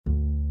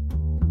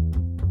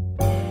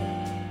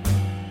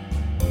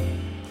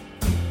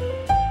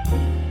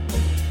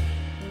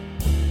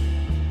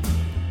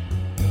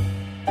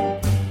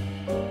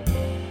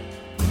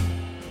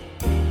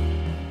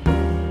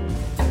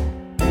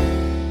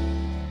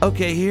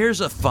Okay,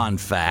 here's a fun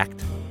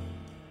fact.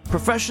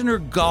 Professional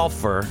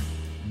golfer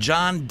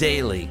John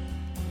Daly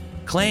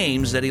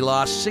claims that he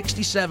lost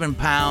 67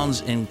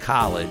 pounds in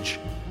college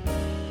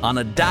on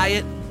a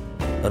diet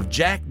of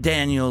Jack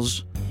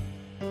Daniels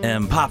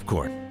and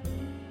popcorn.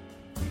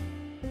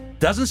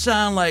 Doesn't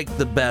sound like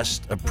the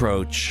best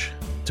approach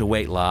to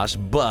weight loss,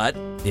 but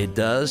it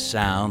does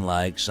sound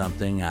like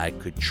something I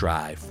could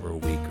try for a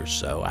week or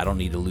so. I don't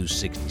need to lose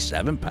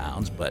 67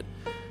 pounds, but,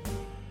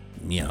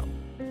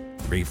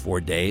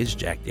 3-4 days,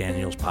 Jack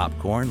Daniels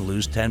popcorn,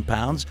 lose 10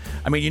 pounds.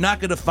 I mean, you're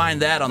not going to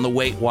find that on the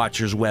Weight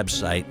Watchers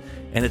website,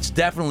 and it's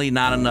definitely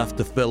not enough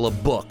to fill a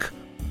book.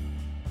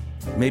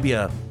 Maybe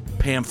a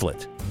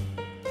pamphlet.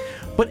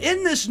 But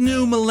in this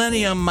new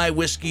millennium, my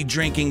whiskey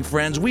drinking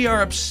friends, we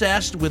are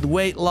obsessed with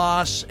weight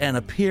loss and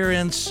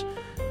appearance,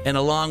 and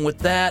along with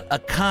that, a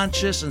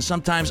conscious and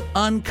sometimes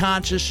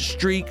unconscious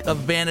streak of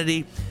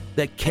vanity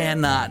that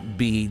cannot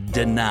be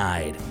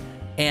denied.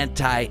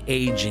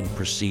 Anti-aging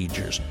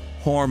procedures,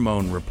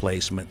 hormone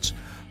replacements,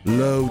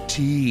 low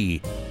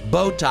T,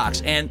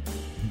 Botox, and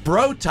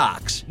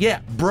Brotox.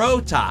 Yeah,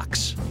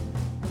 Brotox.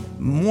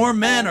 More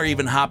men are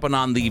even hopping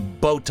on the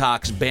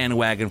Botox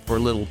bandwagon for a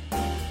little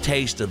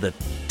taste of the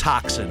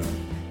toxin.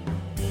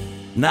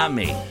 Not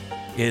me.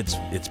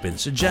 It's been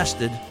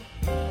suggested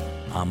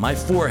on my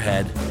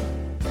forehead,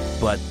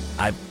 but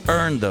I've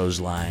earned those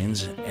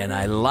lines, and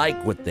I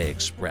like what they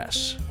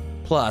express.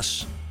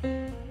 Plus,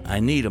 I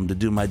need them to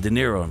do my De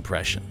Niro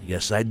impression.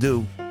 Yes, I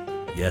do.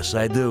 Yes,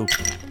 I do.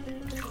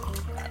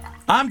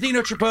 I'm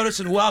Dino Tripodis,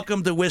 and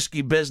welcome to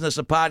Whiskey Business,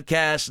 a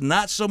podcast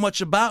not so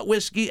much about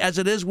whiskey as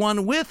it is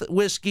one with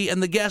whiskey,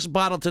 and the guest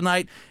bottle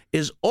tonight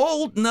is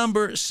Old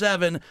Number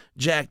 7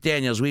 Jack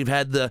Daniels. We've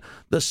had the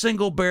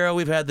single barrel,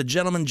 we've had the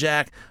Gentleman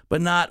Jack,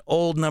 but not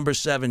Old Number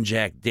 7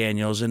 Jack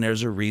Daniels, and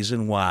there's a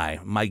reason why.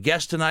 My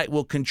guest tonight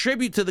will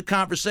contribute to the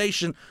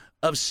conversation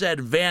of said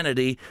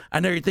vanity. I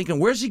know you're thinking,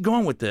 where's he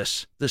going with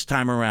this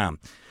time around?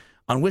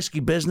 On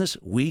Whiskey Business,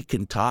 we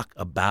can talk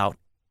about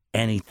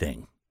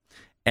anything.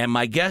 And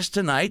my guest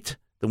tonight,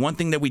 the one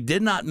thing that we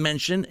did not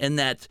mention in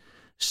that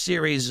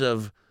series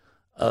of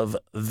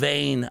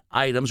vain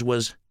items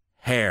was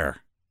hair.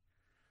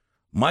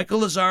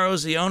 Michael Lazzaro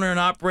is the owner and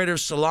operator of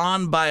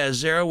Salon by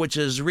Azzaro, which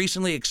has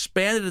recently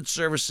expanded its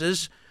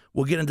services.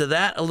 We'll get into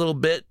that a little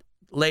bit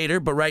later,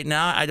 but right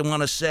now I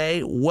want to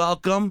say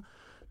welcome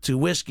to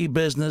Whiskey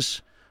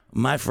Business,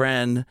 my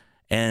friend,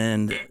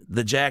 and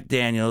the Jack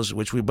Daniels,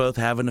 which we both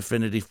have an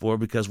affinity for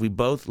because we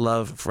both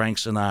love Frank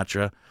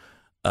Sinatra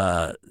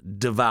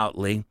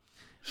devoutly.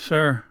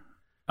 Sir,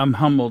 I'm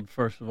humbled,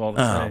 first of all,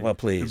 well,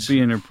 please. To be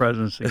in your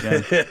presence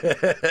again.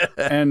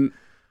 And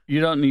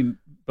you don't need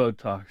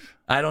Botox.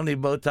 I don't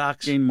need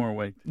Botox? Gain more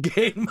weight.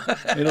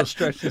 It'll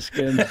stretch the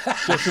skin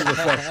just as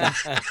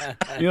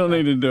effective. You don't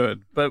need to do it.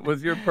 But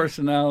with your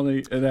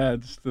personality, it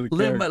adds to the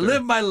character.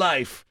 Live my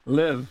life.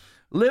 Live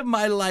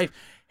my life.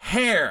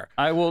 Hair.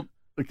 I will.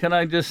 Can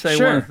I just say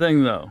Sure. one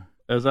thing, though?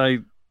 As I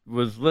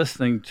was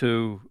listening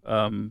to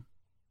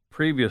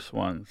previous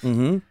ones,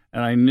 Mm-hmm.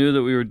 and I knew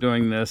that we were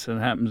doing this, and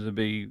it happens to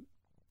be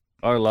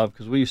our love,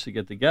 because we used to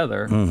get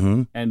together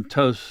Mm-hmm. and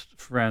toast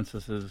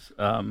Francis's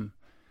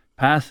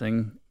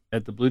passing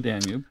at the Blue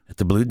Danube. At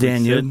the Blue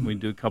Danube. We'd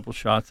do a couple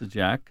shots of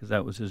Jack, because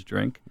that was his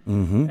drink.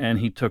 Mm-hmm. And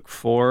he took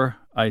 4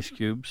 ice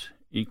cubes,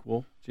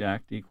 equal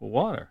Jack to equal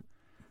water.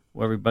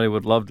 Well, everybody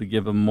would love to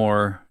give him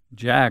more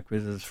Jack,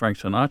 because it's Frank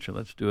Sinatra,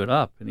 let's do it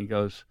up. And he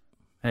goes,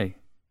 hey,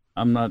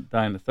 I'm not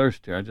dying of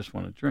thirst here, I just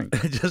want to drink.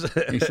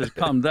 He says,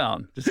 calm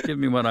down, just give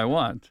me what I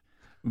want.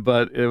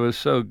 But it was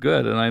so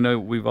good, and I know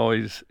we've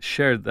always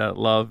shared that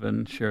love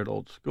and shared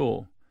old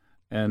school.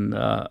 And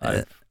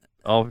I've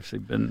obviously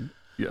been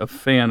a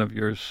fan of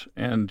yours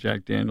and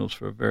Jack Daniels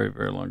for a very,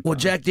 very long time. Well,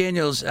 Jack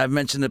Daniels, I've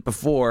mentioned it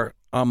before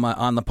on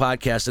the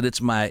podcast, that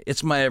it's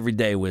my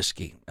everyday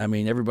whiskey. I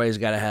mean, everybody's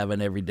got to have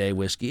an everyday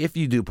whiskey if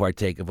you do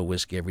partake of a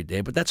whiskey every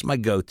day, but that's my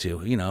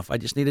go-to. If I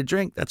just need a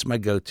drink, that's my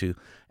go-to.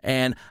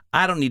 And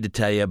I don't need to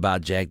tell you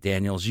about Jack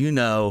Daniels. You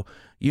know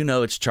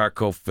it's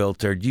charcoal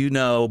filtered. You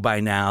know by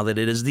now that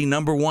it is the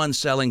number 1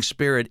 selling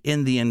spirit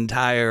in the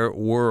entire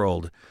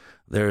world.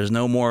 There is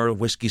no more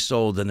whiskey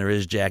sold than there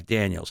is Jack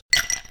Daniels.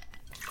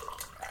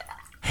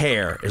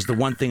 Hair is the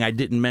one thing I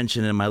didn't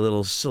mention in my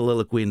little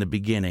soliloquy in the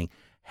beginning.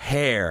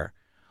 Hair.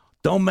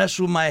 Don't mess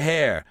with my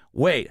hair.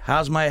 Wait,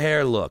 how's my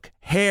hair look?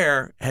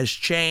 Hair has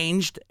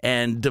changed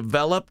and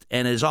developed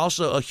and is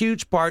also a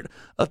huge part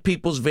of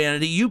people's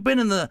vanity. You've been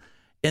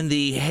in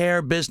the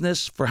hair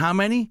business for how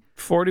many?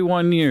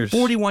 41 years.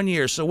 41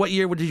 years. So what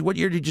year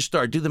did you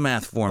start? Do the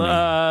math for me.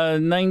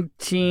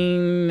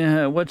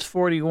 what's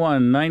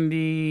 41?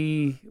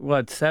 90,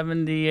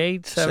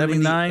 78,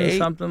 79, 78?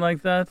 something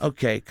like that?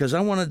 Okay, because I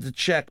wanted to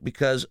check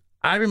because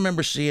I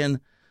remember seeing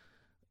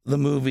the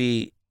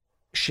movie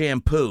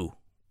Shampoo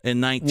in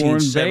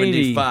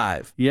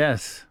 1975.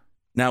 Yes.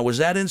 Now, was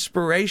that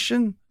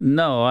inspiration?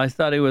 No, I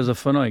thought he was a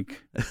Fanoik.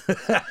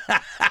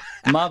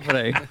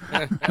 Mavre.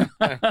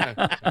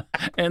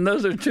 And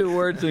those are 2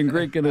 words in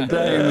Greek and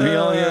Italian. We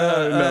only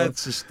know.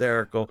 That's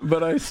hysterical.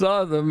 But I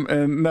saw them,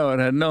 and no, it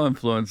had no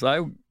influence.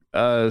 I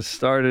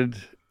started,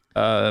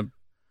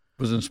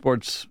 was in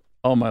sports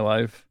all my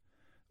life.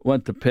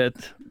 Went to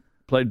Pitt,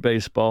 played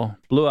baseball,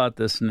 blew out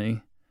this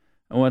knee.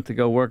 I went to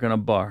go work in a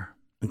bar.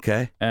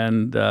 Okay.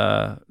 And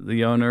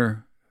the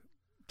owner,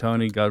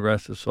 Tony, God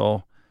rest his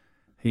soul,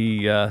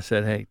 he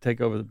said, hey,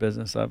 take over the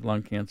business. I have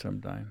lung cancer. I'm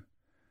dying.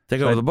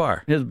 Take over the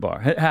bar. His bar,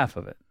 half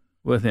of it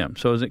with him.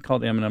 So is it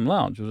called the M&M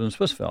Lounge? It was in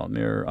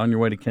Swissvale, on your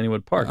way to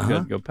Kennywood Park. You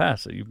got to go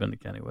past it. You've been to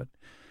Kennywood,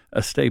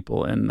 a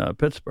staple in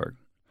Pittsburgh.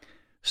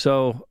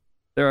 So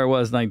there I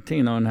was,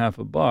 19, owning half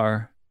a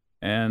bar.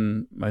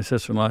 And my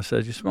sister-in-law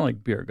says, you smell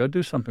like beer. Go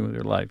do something with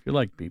your life. You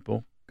like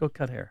people. Go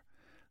cut hair.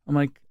 I'm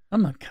like,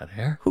 I'm not cut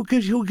hair. Who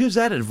gives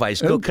that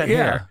advice? Go cut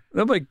hair.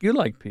 I'm like, you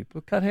like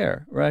people. Cut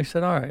hair. Right? I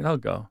said, all right, I'll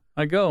go.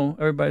 I go.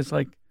 Everybody's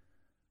like,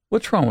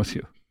 what's wrong with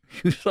you?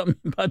 Something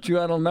about you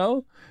I don't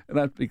know? And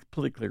I'd be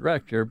politically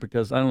correct here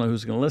because I don't know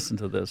who's going to listen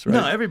to this, right?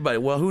 No, everybody.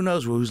 Well, who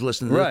knows who's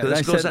listening to right.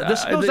 this?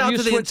 This goes out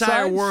to the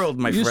entire world,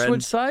 my friend. You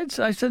switch sides?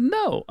 I said,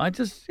 no. I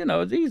just,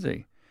 it's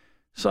easy.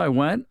 So I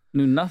went,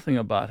 knew nothing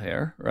about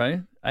hair,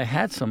 right? I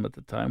had some at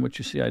the time, which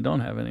you see I don't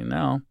have any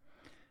now.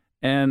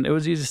 And it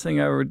was the easiest thing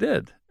I ever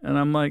did. And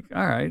I'm like,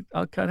 all right,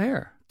 I'll cut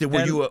hair.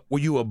 Were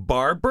you a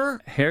barber?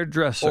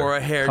 Hairdresser. Or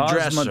a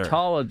hairdresser?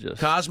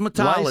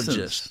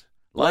 Cosmetologist.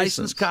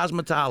 Licensed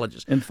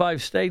cosmetologist. In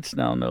 5 states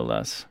now, no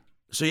less.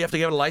 So you have to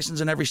get a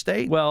license in every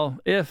state? Well,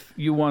 if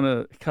you want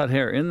to cut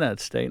hair in that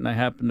state, and I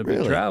happen to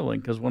be traveling,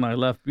 because when I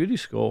left beauty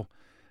school,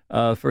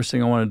 first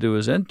thing I wanted to do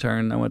was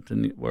intern. I went to,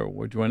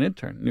 where'd you want to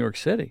intern? New York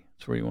City.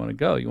 That's where you want to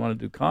go. You want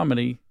to do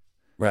comedy,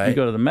 right? You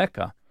go to the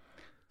Mecca.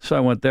 So I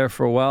went there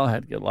for a while. I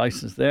had to get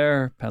licensed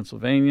there,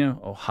 Pennsylvania,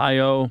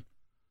 Ohio.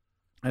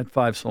 I had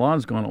 5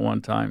 salons going at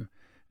one time.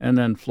 And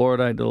then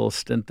Florida, I did a little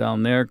stint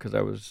down there because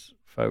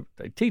I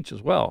teach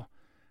as well.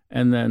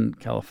 And then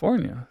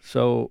California.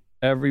 So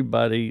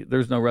everybody,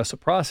 there's no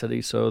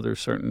reciprocity, so there's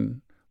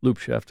certain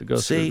loops you have to go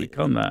through to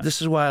become that.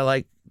 This is why I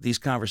like these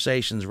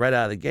conversations right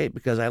out of the gate,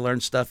 because I learn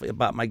stuff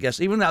about my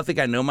guests. Even though I think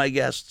I know my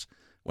guests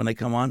when they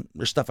come on,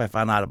 there's stuff I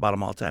find out about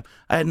them all the time.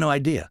 I had no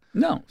idea.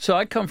 No. So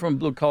I come from a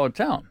blue-collar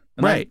town.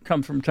 And I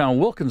come from town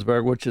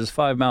Wilkinsburg, which is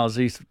 5 miles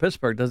east of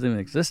Pittsburgh. Doesn't even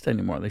exist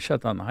anymore. They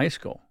shut down the high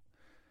school.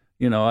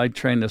 I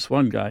trained this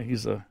one guy.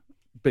 He's a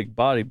big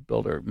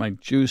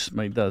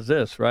bodybuilder. He does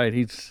this, right?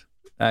 He's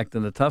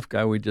acting the tough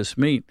guy. We just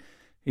meet.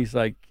 He's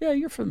like, yeah,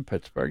 you're from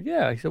Pittsburgh.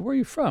 Yeah. He said, where are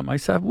you from? I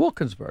said,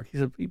 Wilkinsburg. He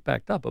said, he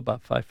backed up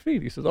about 5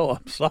 feet. He said, oh,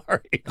 I'm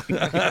sorry. He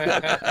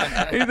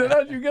said,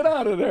 how'd you get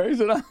out of there? He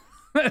said,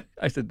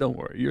 I said, don't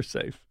worry, you're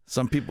safe.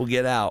 Some people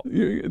get out.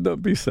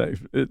 Don't be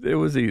safe. It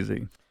was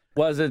easy.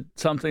 Was it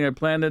something I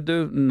planned to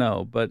do?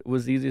 No, but it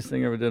was the easiest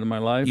thing I ever did in my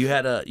life. You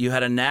had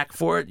a knack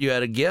for it? You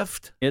had a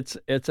gift? It's a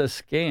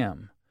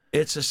scam.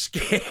 It's a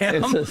scam.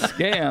 It's a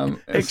scam.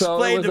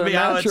 Explain to me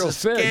how it's a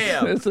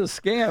scam. It's a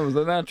scam. It's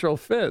a natural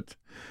fit.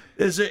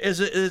 Is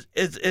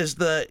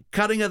the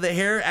cutting of the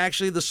hair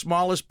actually the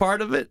smallest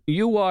part of it?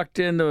 You walked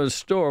into a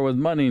store with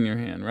money in your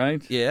hand,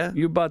 right? Yeah.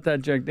 You bought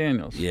that Jack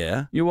Daniels.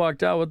 Yeah. You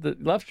walked out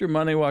left your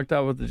money, walked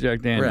out with the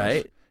Jack Daniels.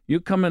 Right.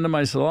 You come into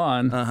my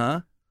salon.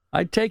 Uh-huh.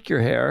 I take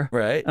your hair.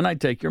 Right. And I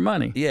take your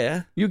money.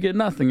 Yeah. You get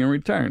nothing in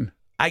return.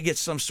 I get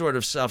some sort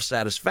of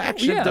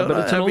self-satisfaction. Yeah, but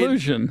it's an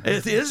illusion.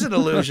 It is an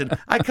illusion.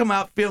 I come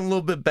out feeling a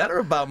little bit better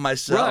about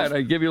myself. Right.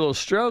 I give you a little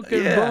stroke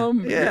and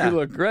boom. Yeah. You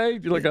look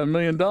great. You look $1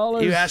 million.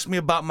 You ask me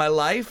about my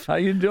life. How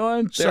you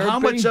doing? So how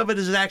much of it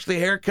is actually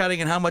hair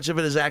cutting and how much of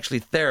it is actually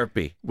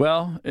therapy?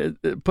 Well,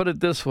 put it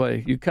this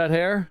way. You cut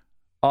hair,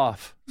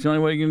 off. It's the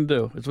only way you can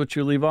do. It's what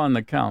you leave on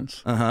that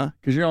counts. Uh-huh.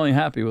 Because you're only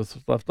happy with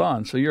what's left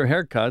on. So your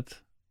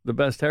haircut, the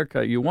best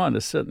haircut you want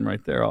is sitting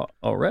right there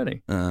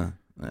already. Yeah.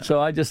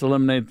 So I just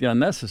eliminate the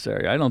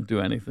unnecessary. I don't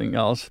do anything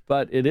else,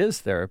 but it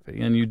is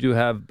therapy, and you do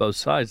have both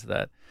sides of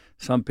that.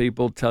 Some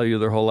people tell you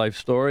their whole life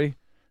story.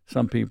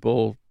 Some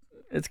people,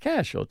 it's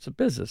casual. It's a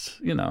business,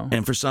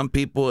 And for some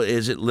people,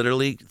 is it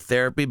literally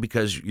therapy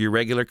because your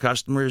regular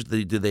customers,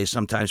 do they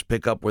sometimes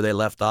pick up where they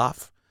left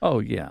off? Oh,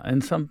 yeah,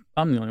 and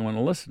I'm the only one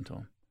to listen to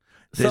them.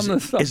 Some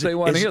of the stuff they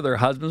want to hear, their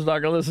husband's not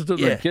going to listen to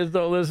them, their kids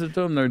don't listen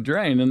to them, they're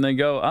drained, and they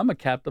go, I'm a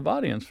captive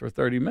audience for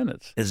 30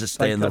 minutes. Does it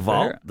stay in the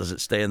vault? Does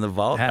it stay in the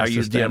vault? Do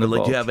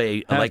you have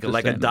a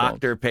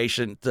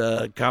doctor-patient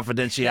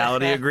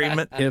confidentiality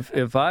agreement?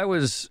 If I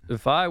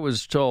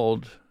was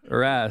told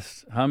or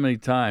asked how many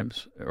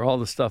times or all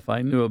the stuff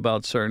I knew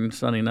about certain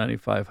Sunny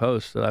 95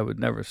 hosts that I would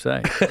never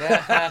say,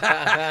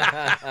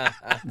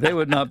 they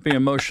would not be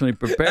emotionally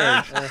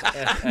prepared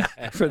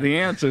for the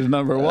answers,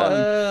 number one.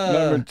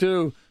 Number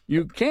two,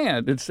 you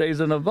can't. It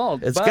stays in a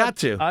vault. It's got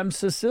to. I'm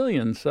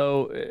Sicilian,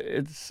 so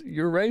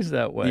you're raised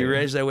that way. You're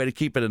raised that way to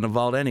keep it in the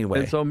vault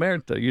anyway. It's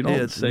omerta. You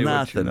don't say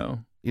what you know.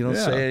 You don't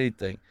say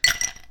anything.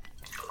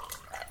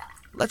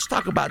 Let's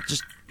talk about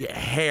just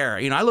hair.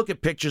 I look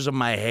at pictures of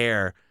my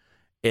hair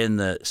in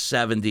the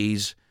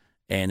 70s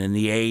and in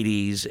the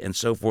 80s and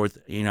so forth.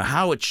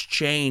 How it's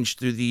changed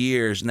through the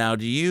years. Now,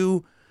 did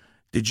you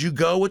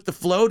go with the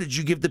flow? Did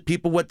you give the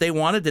people what they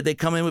wanted? Did they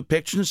come in with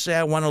pictures and say,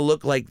 I want to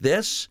look like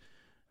this?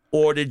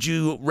 Or did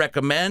you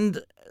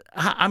recommend?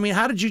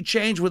 How did you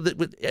change with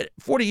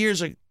 40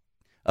 years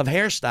of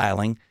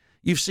hairstyling,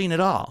 you've seen it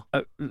all.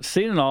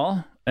 Seen it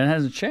all, and it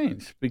hasn't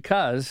changed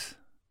because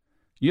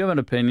you have an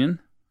opinion,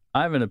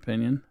 I have an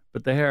opinion,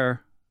 but the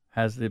hair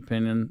has the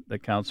opinion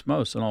that counts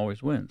most and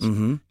always wins.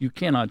 Mm-hmm. You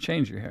cannot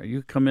change your hair.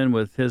 You come in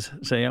with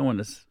say, I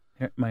want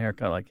my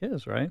haircut like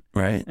his, right?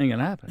 Right. Ain't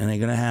gonna happen. It ain't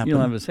gonna happen. You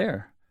don't have his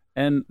hair.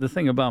 And the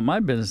thing about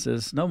my business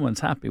is no one's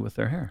happy with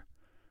their hair.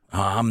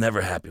 Oh, I'm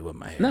never happy with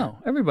my hair. No,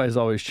 everybody's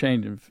always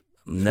changing,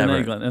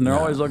 Never. finagling, and they're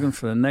always looking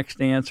for the next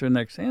answer.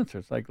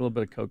 It's like a little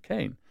bit of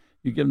cocaine.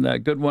 You give them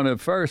that good one at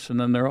first, and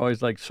then they're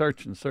always like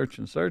searching.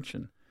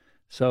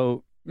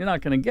 So you're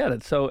not going to get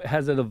it. So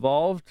has it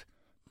evolved?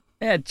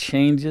 Yeah, it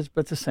changes,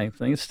 but it's the same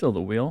thing. It's still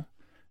the wheel.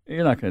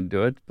 You're not going to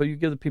do it, but you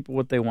give the people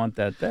what they want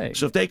that day.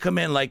 So if they come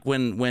in like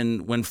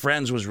when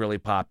Friends was really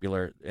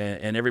popular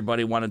and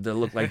everybody wanted to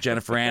look like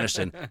Jennifer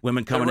Aniston,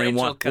 women coming in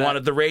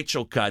wanted the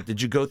Rachel cut.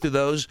 Did you go through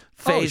those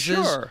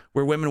phases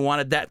where women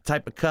wanted that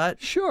type of cut?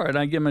 Sure, and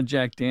I give them a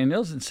Jack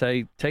Daniels and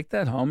say, take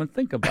that home and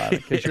think about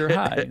it because you're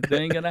high. That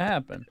ain't going to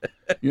happen.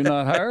 You're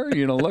not her.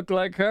 You don't look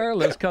like her.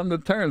 Let's come to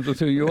terms with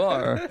who you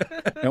are.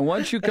 And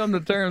once you come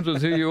to terms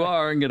with who you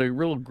are and get a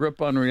real grip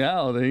on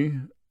reality,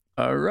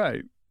 all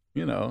right.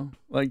 You know,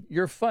 like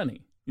you're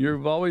funny.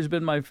 You've always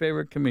been my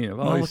favorite comedian. I've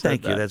always said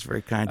thank you. that. That's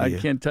very kind of you.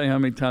 I can't tell you how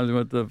many times I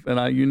went to, and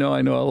I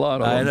know a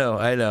lot of them.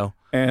 I know.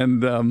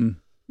 And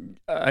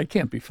I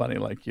can't be funny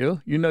like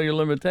you. You know your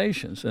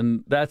limitations,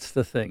 and that's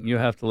the thing. You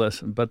have to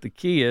listen. But the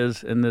key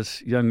is, and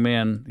this young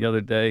man the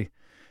other day,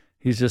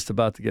 he's just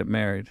about to get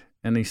married,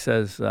 and he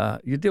says,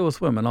 "You deal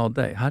with women all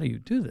day. How do you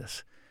do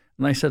this?"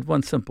 And I said,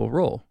 one simple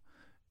rule: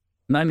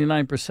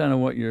 99% of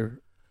what you're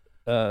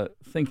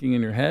thinking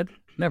in your head,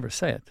 never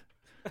say it.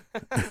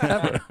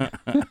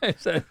 I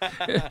said,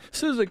 as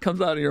soon as it comes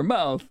out of your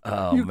mouth,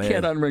 you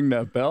can't unring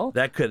that bell.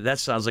 That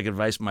sounds like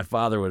advice my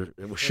father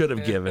should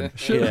have given.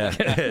 should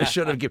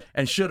have given,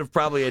 and should have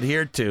probably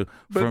adhered to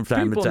from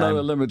time to time. People know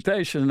the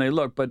limitation, and they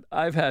look. But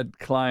I've had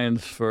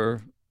clients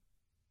for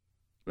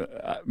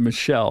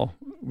Michelle.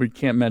 We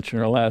can't mention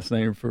her last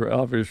name for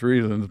obvious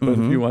reasons, but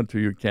if you want to,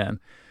 you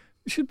can.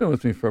 She's been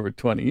with me for over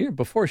 20 years.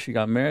 Before she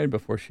got married,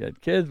 before she had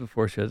kids,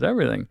 before she has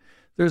everything.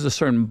 There's a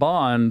certain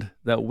bond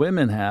that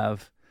women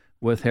have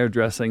with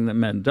hairdressing that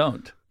men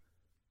don't.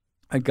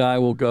 A guy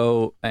will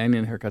go, I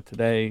need a haircut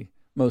today.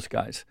 Most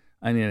guys,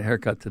 I need a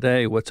haircut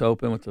today. What's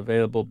open? What's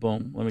available?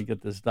 Boom. Let me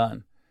get this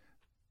done.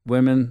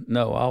 Women,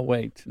 no, I'll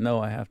wait.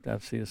 No, I have to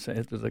see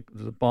if there's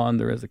a bond,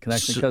 there is a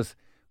connection. Because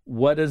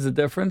what is the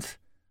difference?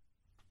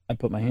 I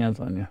put my hands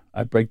on you.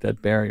 I break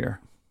that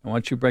barrier. And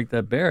once you break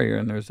that barrier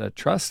and there's that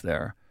trust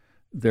there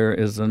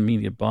is an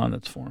immediate bond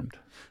that's formed.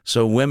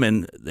 So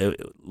women,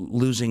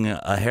 losing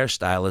a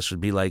hairstylist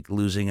would be like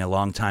losing a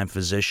longtime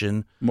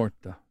physician.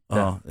 Morta.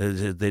 Oh,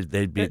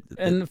 they'd be.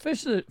 And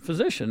the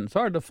physician, it's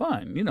hard to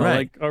find. You know, right.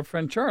 like our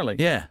friend Charlie.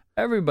 Yeah.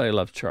 Everybody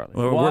loves Charlie.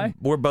 Why?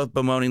 We're both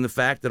bemoaning the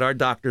fact that our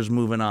doctor's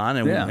moving on,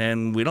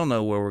 and we don't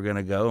know where we're going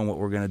to go and what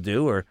we're going to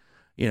do. Or,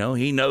 you know,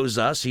 he knows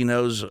us. He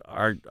knows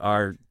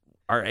our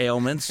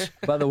ailments.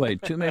 By the way,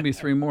 2, maybe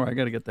 3 more. I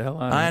got to get the hell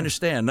out of here. I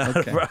understand. Not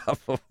a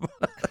problem.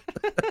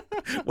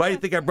 Why do you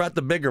think I brought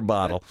the bigger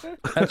bottle?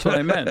 That's what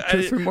I meant.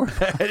 2, 3 more.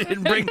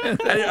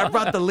 I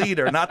brought the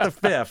leader, not the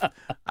 5th.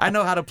 I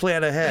know how to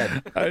plan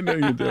ahead. I know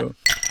you do.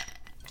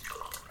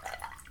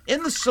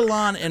 In the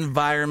salon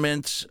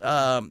environment,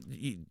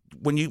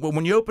 when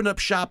you opened up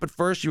shop at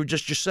first, you were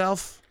just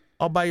yourself,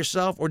 all by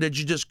yourself, or did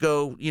you just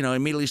go,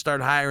 immediately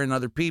start hiring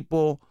other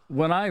people?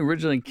 When I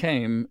originally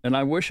came, and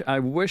I wish I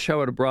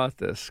would have brought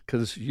this,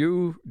 because do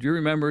you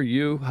remember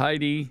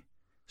Heidi,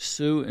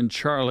 Sue, and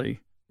Charlie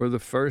were the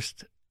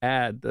first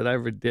ad that I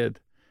ever did.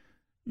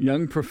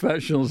 Young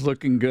professionals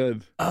looking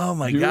good. Oh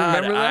my God!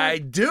 Remember that? I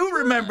do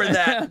remember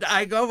that.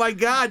 Oh my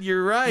God,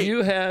 you're right.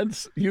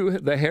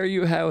 The hair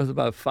you had was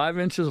about 5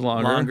 inches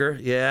longer. Longer,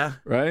 yeah.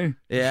 Right?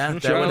 Yeah.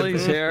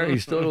 Charlie's hair, he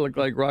still looked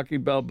like Rocky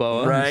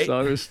Balboa. Right.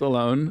 Sylvester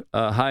Stallone.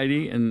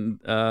 Heidi and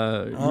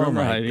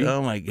Heidi.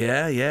 Oh my,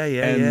 yeah.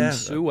 And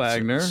Sue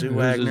Wagner, who's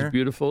as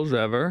beautiful as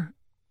ever,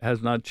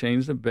 has not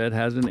changed a bit,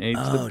 hasn't aged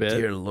a bit. Oh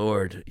dear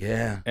Lord,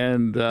 yeah.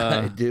 And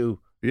I do.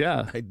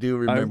 Yeah, I do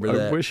remember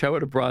that. I wish I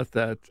would have brought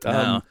that.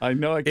 I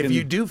know I can. If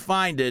you do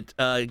find it,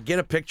 get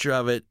a picture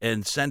of it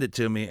and send it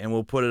to me, and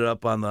we'll put it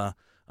up on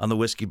the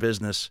Whiskey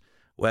Business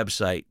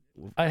website.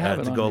 I have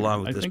it to go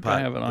along with this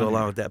podcast. Go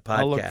along with that podcast.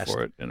 I'll look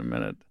for it in a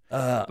minute.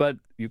 But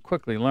you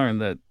quickly learn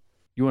that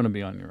you want to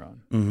be on your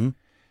own. Mm-hmm.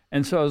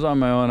 And so I was on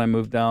my own. I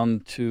moved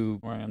down to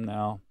where I am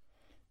now,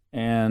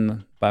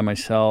 and by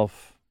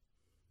myself.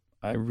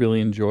 I really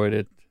enjoyed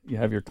it. You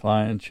have your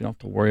clients. You don't have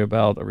to worry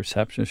about a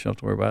receptionist. You don't have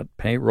to worry about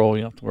payroll.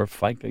 You don't have to worry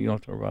about FICA. You don't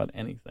have to worry about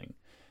anything.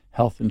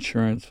 Health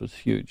insurance was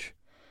huge.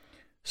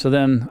 So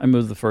then I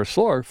moved to the first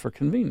floor for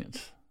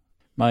convenience.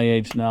 My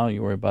age now,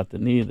 you worry about the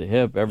knee, the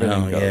hip,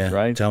 everything goes,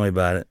 right? Tell me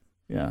about it.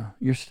 Yeah.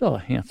 You're still a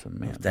handsome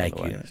man. Thank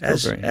by the you.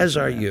 way. As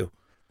are you.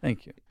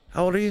 Thank you.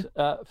 How old are you?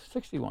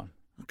 61.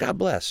 God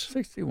bless.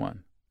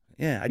 61.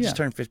 Yeah, I just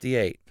turned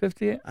 58.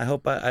 58. I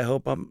hope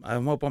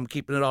I'm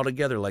keeping it all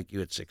together like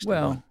you at 61.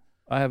 Well,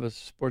 I have a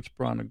sports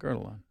bra and a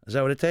girdle on. Is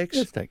that what it takes?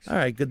 It takes. All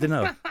right, good to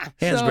know.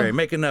 Hansberry,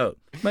 make a note.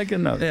 Make a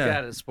note. Yeah.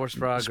 Got it. Sports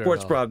bra, girdle.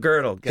 Sports bra,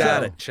 girdle.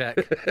 Got it. Check.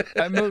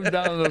 I moved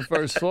down to the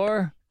first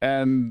floor,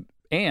 and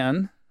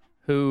Anne,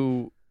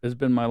 who has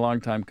been my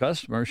longtime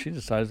customer, she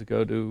decides to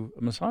go to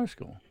a massage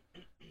school.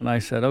 And I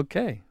said,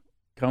 okay,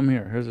 come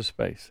here. Here's a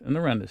space. And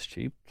the rent is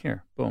cheap.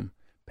 Here, boom.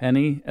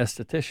 Penny,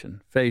 esthetician,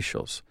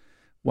 facials,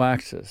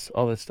 waxes,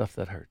 all that stuff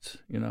that hurts.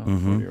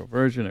 40-year-old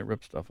virgin, it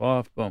rips stuff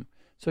off, boom.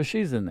 So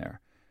she's in there.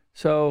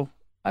 So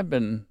I've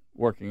been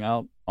working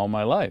out all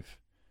my life.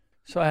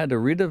 So I had to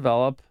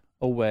redevelop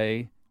a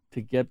way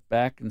to get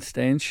back and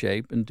stay in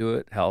shape and do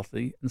it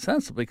healthy and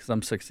sensibly because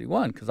I'm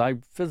 61, because I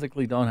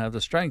physically don't have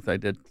the strength I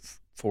did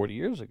 40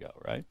 years ago,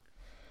 right?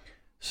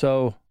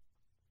 So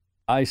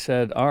I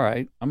said, all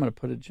right, I'm going to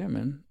put a gym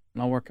in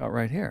and I'll work out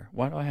right here.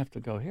 Why do I have to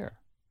go here?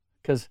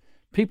 Because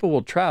people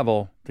will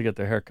travel to get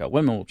their haircut.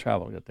 Women will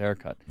travel to get their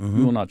haircut.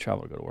 You will not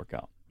travel to go to work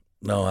out.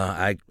 No,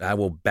 I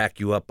will back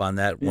you up on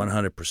that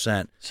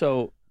 100%.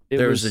 So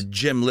There's a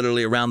gym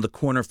literally around the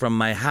corner from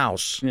my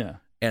house, yeah.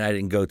 and I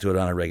didn't go to it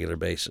on a regular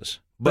basis.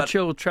 But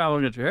you'll travel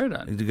and get your hair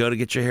done. To go to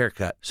get your hair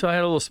cut. So I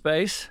had a little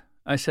space.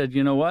 I said,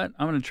 you know what?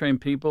 I'm going to train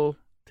people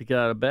to get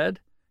out of bed,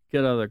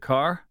 get out of their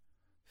car,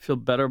 feel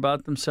better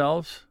about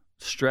themselves,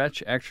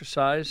 stretch,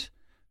 exercise.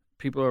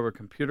 People over a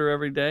computer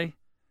every day.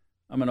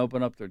 I'm going to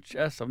open up their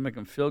chest. I'll make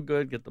them feel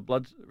good, get the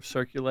blood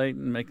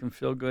circulating, make them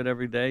feel good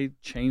every day,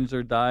 change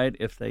their diet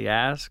if they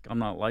ask. I'm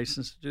not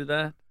licensed to do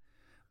that.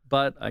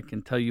 But I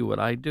can tell you what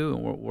I do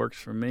and what works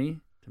for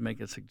me to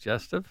make it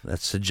suggestive.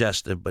 That's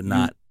suggestive, but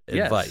not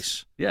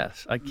advice.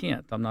 Yes, I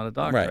can't. I'm not a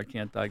doctor. Right. I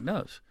can't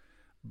diagnose.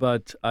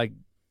 But I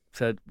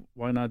said,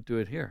 why not do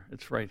it here?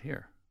 It's right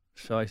here.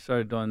 So I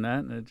started doing that,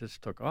 and it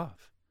just took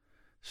off.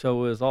 So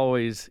it was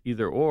always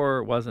either or.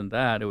 It wasn't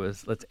that. It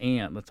was let's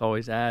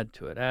always add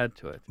to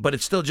it. But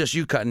it's still just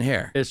you cutting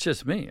hair. It's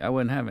just me. I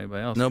wouldn't have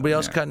anybody else. Nobody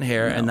else cutting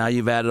hair, No. and now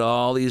you've added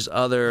all these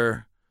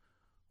other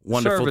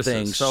wonderful Services.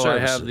 things. So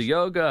services. I have the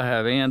yoga. I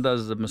have Ann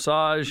does the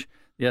massage,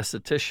 the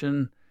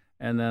esthetician,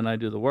 and then I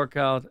do the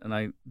workout and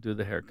I do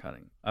the hair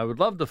cutting. I would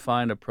love to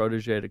find a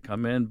protege to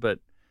come in, but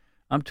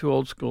I'm too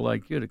old school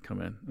like you to come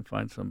in and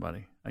find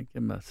somebody. I give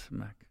them a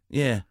smack.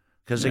 Yeah,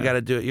 because they Yeah. got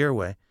to do it your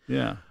way.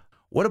 Yeah.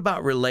 What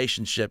about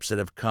relationships that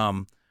have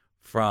come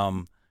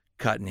from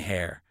cutting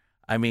hair?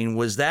 I mean,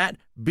 was that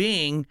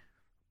being,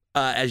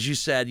 as you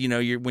said,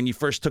 when you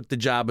first took the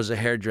job as a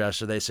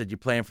hairdresser, they said you're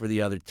playing for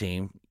the other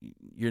team.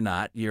 You're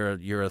not.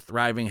 You're a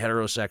thriving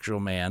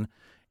heterosexual man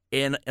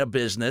in a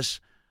business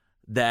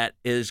that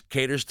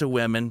caters to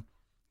women.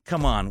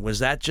 Come on, was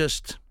that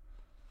just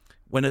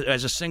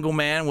as a single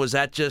man? Was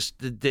that just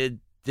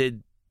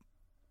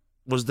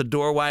was the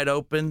door wide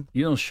open?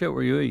 You don't shit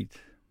where you eat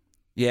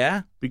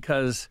Yeah.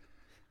 because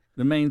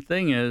the main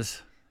thing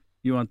is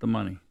you want the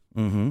money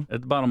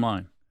at the bottom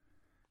line.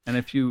 And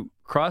if you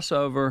cross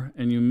over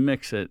and you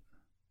mix it,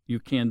 you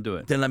can't do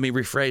it. Then let me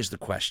rephrase the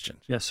question.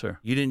 Yes, sir.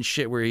 You didn't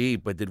shit where you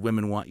eat, but did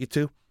women want you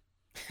to?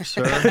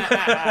 Sir,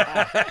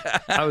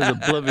 I was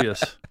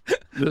oblivious.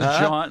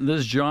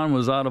 This John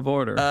was out of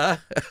order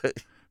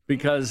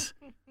because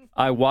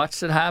I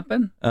watched it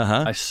happen.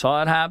 I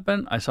saw it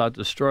happen. I saw it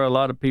destroy a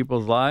lot of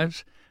people's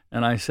lives.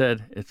 And I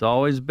said, it's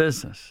always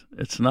business.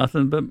 It's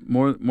nothing but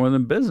more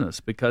than business,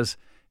 because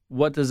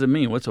what does it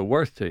mean? What's it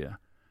worth to you?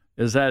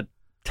 Is that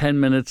 10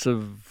 minutes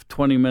of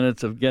 20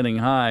 minutes of getting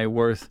high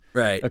worth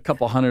Right. a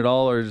couple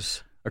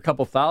 $100, a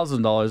couple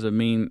 $1,000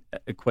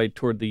 that equate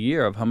toward the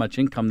year of how much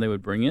income they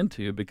would bring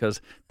into you,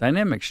 because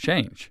dynamics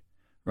change,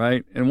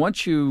 right? And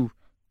once you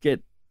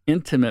get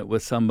intimate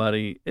with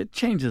somebody, it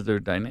changes their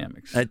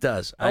dynamics. It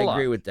does. I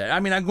agree with that. I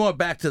mean, I'm going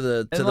back to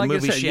the like I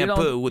movie said, you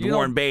Shampoo don't- with you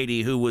Warren don't-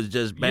 Beatty, who was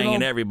just You banging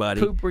don't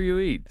everybody. Poop where you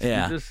eat.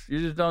 Yeah. You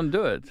just don't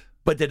do it.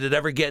 But did it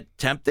ever get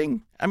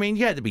tempting? I mean,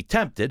 you had to be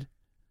tempted.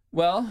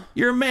 Well,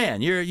 You're a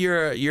man.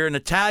 You're an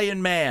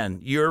Italian man.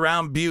 You're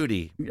around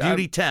beauty.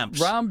 Beauty tempts.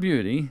 Brown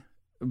beauty,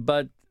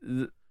 but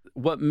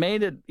what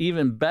made it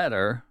even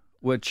better,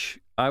 which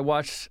I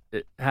watched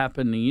it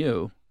happen to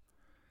you,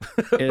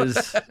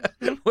 is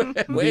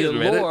Wait the a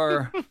minute.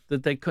 allure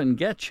that they couldn't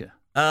get you.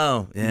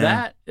 Oh, yeah.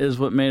 That is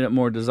what made it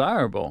more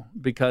desirable,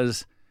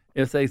 because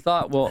if they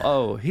thought, well,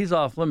 oh, he's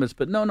off limits,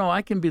 but no,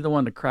 I can be the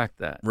one to crack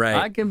that. Right.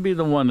 I can be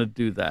the one to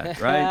do that,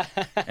 right?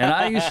 And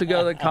I used to go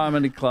to the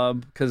comedy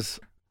club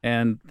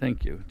and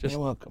thank you. Just,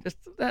 You're welcome. Just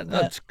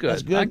that's good.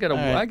 That's good? I gotta All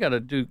right.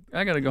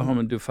 I gotta go home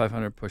and do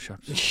 500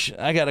 push-ups.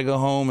 I got to go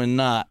home and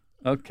not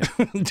Okay.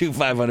 do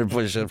 500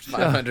 push-ups.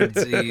 500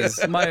 Z's.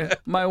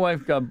 My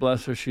wife, God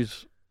bless her,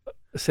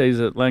 stays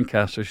at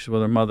Lancaster. She's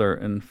with her mother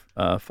and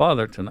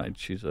father tonight.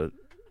 She's a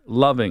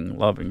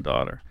loving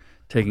daughter,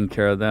 taking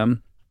care of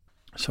them.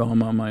 So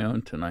I'm on my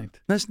own tonight.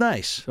 That's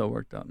nice. So it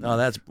worked out. No,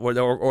 that's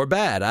or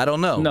bad. I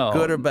don't know. No,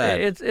 Good or bad.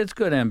 It's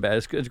good and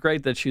bad. It's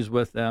great that she's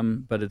with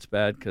them, but it's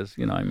bad because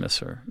I miss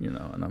her.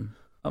 And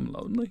I'm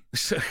lonely,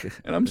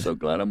 and I'm so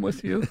glad I'm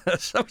with you.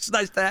 So it's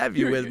nice to have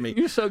you with me.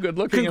 You're so good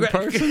looking in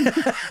Congra-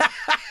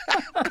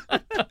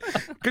 person.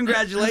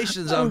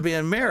 Congratulations on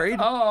being married.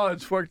 Oh,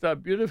 it's worked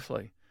out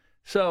beautifully.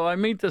 So I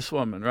meet this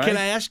woman, right? Can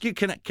I ask you?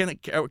 Can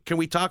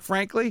we talk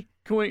frankly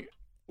Can we?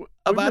 We've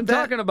about been that?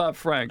 talking about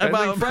Frank. I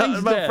think Frank's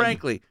about dead.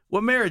 frankly?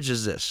 What marriage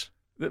is this?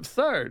 The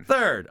third.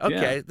 Third.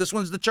 Okay, Yeah. this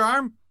one's the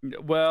charm.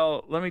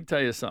 Well, let me tell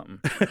you something.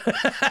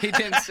 He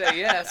didn't say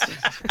yes.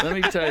 Let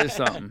me tell you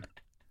something.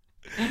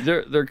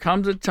 There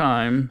comes a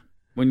time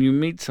when you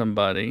meet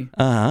somebody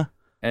Uh-huh.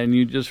 and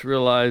you just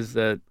realize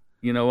that,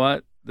 you know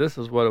what? This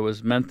is what it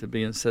was meant to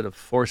be instead of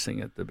forcing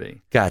it to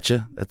be.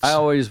 Gotcha. That's I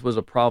always was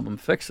a problem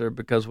fixer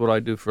because what I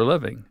do for a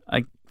living,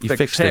 I you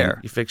fix hair.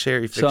 You fix hair.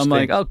 You fix So I'm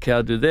like, things. okay,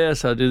 I'll do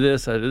this, I'll do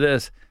this, I'll do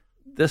this.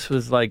 This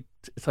was like,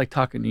 it's like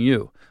talking to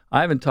you.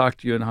 I haven't talked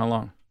to you in how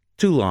long?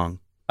 Too long.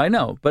 I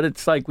know, but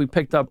it's like we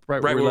picked up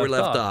right Right where where we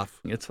left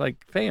off. It's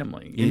like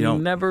family. You You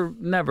don't-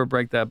 never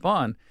break that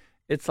bond.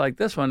 It's like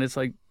this one. It's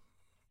like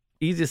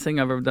easiest thing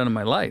I've ever done in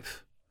my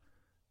life.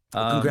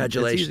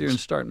 congratulations. It's easier than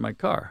starting my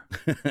car,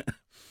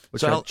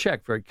 which So I I'll-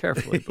 check very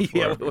carefully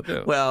before I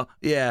do. well,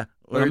 yeah.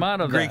 But I'm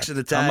out of Greeks that.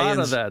 and Italians. I'm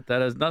out of that.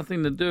 That has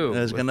nothing to do.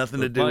 That's got with-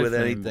 nothing to do life with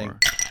anything. anymore.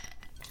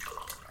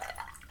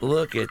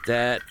 Look at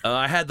that.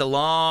 I had the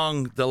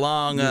long, the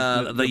Yanni,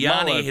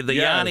 mullet, the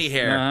yes. Yanni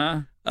hair.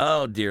 Uh-huh.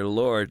 Oh dear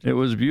Lord. It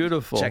was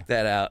beautiful. Check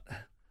that out.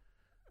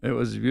 It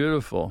was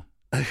beautiful.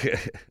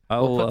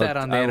 We'll put that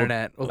on the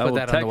internet. We'll put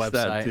that on the text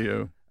that website. to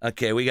you.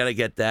 Okay, we got to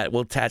get that.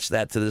 We'll attach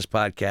that to this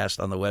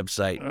podcast on the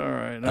website. All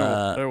right,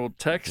 I will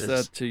text just-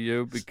 that to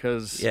you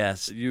because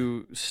Yes.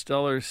 you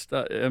stellar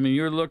stuff. I mean,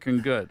 you're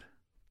looking good.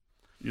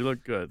 You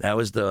look good. That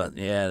was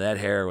that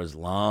hair was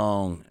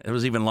long. It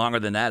was even longer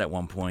than that at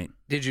one point.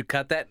 Did you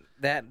cut that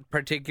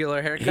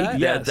particular haircut?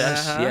 Yeah, Yes.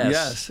 that's Uh-huh. yes.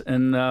 Yes,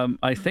 and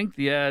I think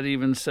the ad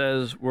even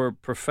says where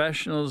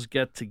professionals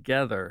get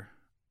together,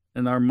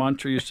 and our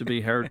mantra used to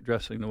be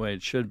hairdressing the way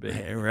it should be,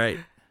 Yeah, right.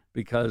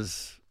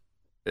 because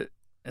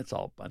it's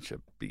all a bunch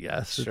of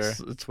BS.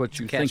 Sure. It's what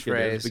you think it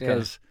Catchphrase, is.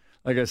 Because,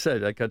 like I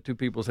said, I got two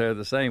people's hair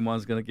the same.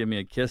 One's going to give me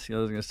a kiss. The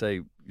other's going to say,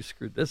 "You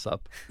screwed this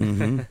up,"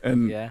 hmm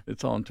and Yeah.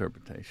 it's all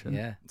interpretation.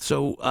 Yeah.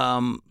 So,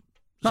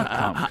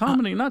 Not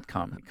comedy. Not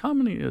comedy.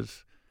 Comedy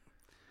is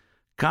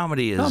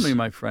comedy,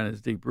 my friend,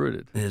 is deep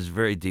rooted. is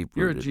very deep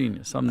You're a rooted.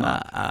 genius. I'm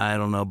not. I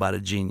don't know about a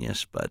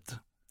genius, but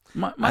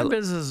My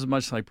business is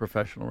much like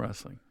professional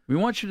wrestling. We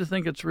want you to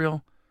think it's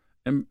real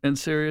and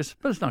serious,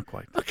 but it's not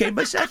quite. okay.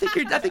 But I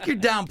think you're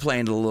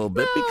downplaying it a little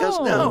bit because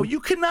No. you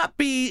cannot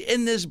be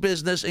in this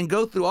business and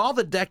go through all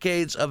the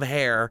decades of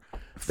hair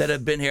that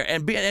have been here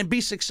and be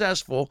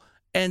successful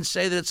and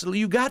say that it's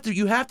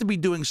you have to be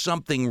doing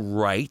something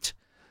right.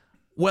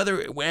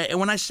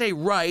 When I say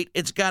right,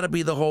 it's got to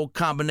be the whole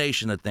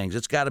combination of things.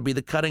 It's got to be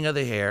the cutting of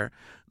the hair,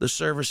 the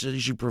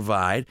services you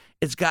provide.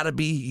 It's got to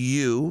be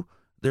you.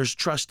 There's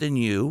trust in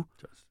you.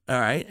 All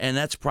right, and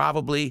that's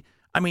probably.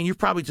 I mean, you're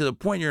probably to the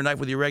point in your life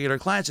with your regular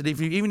clients that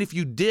even if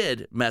you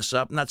did mess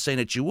up, I'm not saying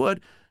that you would,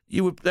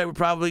 they'd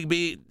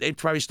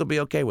probably still be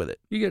okay with it.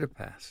 You get a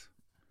pass.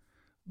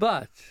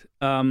 But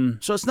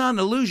So it's not an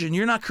illusion.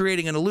 You're not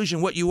creating an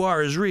illusion. What you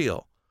are is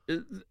real.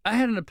 I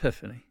had an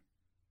epiphany.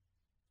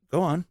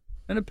 Go on.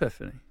 An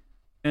epiphany.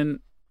 And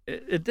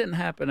it didn't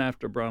happen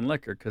after brown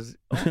liquor because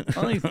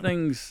only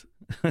things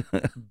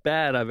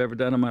bad I've ever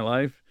done in my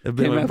life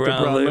came after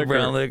brown liquor.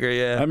 Brown liquor,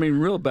 yeah. I mean,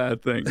 real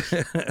bad things.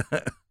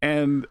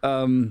 And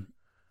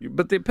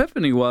but the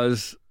epiphany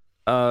was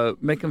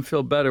make them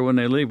feel better when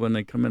they leave, when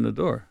they come in the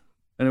door.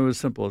 And it was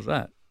simple as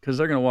that. Because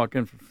they're going to walk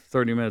in for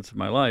 30 minutes of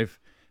my life,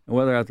 and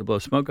whether I have to blow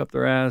smoke up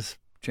their ass,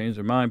 change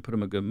their mind, put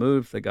them in a good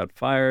mood, if they got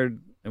fired,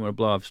 they want to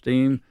blow off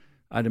steam,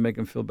 I had to make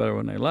them feel better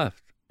when they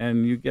left.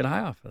 And you get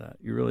high off of that.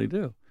 You really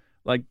do.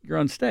 Like you're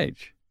on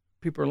stage.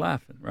 People are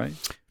laughing, right?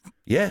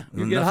 Yeah, You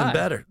there's get nothing high.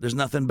 better. There's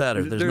nothing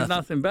better. There's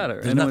nothing better.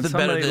 There's And when nothing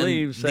better somebody than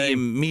leaves, the say,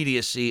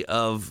 immediacy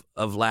of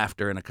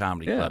laughter in a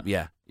comedy Yeah. club.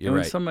 Yeah, you're and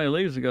when right. somebody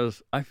leaves and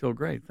goes, I feel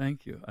great,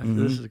 thank you.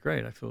 This is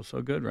great. I feel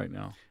so good right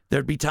now.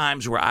 There'd be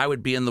times where I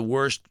would be in the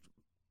worst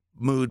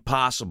mood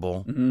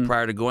possible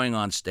prior to going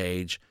on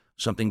stage.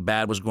 Something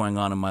bad was going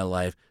on in my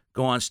life.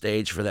 Go on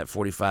stage for that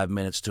 45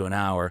 minutes to an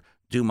hour,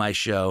 do my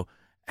show,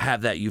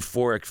 have that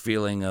euphoric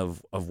feeling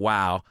of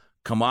wow,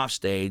 come off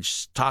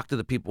stage, talk to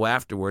the people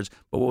afterwards.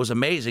 But what was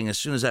amazing, as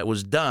soon as that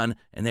was done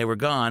and they were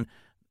gone,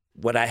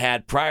 what I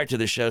had prior to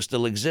the show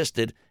still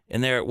existed,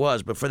 and there it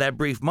was. But for that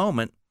brief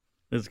moment,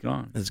 It's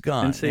gone. it's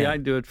gone. And see, Yeah. I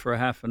do it for a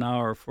half an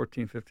hour,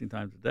 14, 15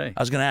 times a day.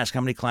 I was going to ask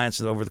how many clients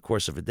over the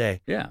course of a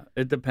day. Yeah,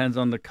 it depends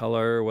on the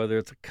color, whether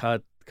it's a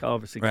cut.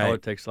 Obviously, Right. color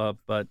takes up.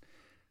 But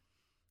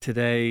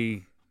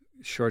today,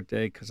 short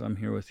day because I'm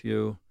here with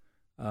you.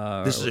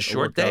 This is a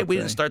short day. We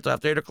didn't start till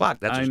after 8 o'clock.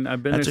 That's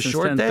I've been that's here a since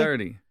short day?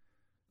 10:30.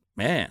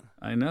 Man,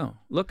 I know.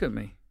 Look at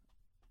me.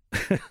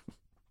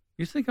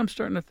 You think I'm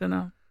starting to thin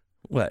out?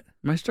 what?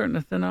 Am I starting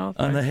to thin out?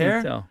 On I the can't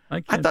hair? Tell. I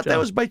I can't thought that tell.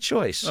 was by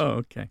choice.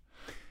 Oh, okay.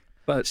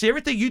 But See,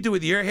 everything you do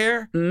with your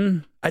hair,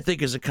 I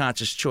think is a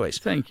conscious choice.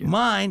 Thank you.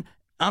 Mine,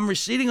 I'm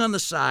receding on the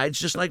sides,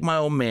 just like my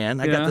old man.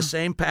 I got Yeah. the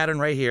same pattern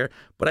right here,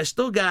 but I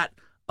still got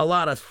a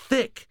lot of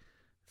thick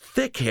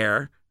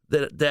hair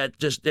that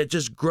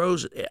just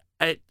grows.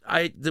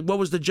 What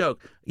was the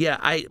joke?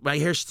 Yeah, my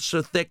hair's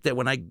so thick that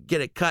when I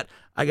get it cut,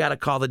 I got to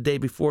call the day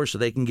before so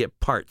they can get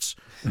parts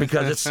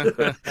because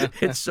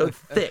it's so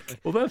thick.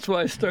 Well, that's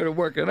why I started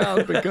working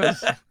out,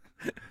 because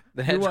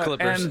The hedge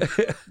clippers. And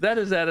that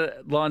is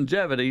added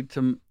longevity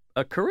to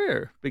a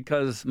career,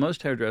 because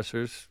most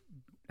hairdressers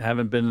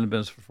haven't been in the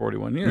business for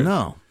 41 years.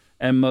 No.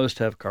 And most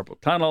have carpal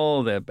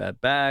tunnel, they have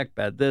bad back,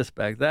 bad this,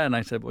 bad that. And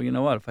I said, well, you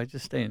know what? If I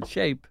just stay in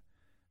shape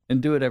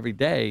and do it every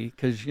day,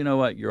 because you know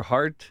what? Your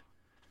heart,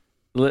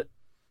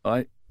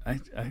 I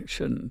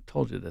shouldn't have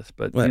told you this,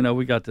 but, What? you know,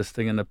 we got this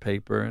thing in the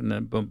paper, and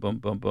then boom, boom,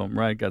 boom, boom,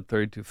 right? Got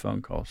 32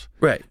 phone calls.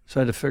 Right. So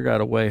I had to figure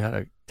out a way how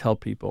to tell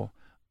people,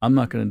 I'm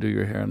not going to do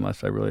your hair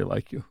unless I really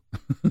like you.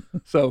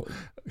 so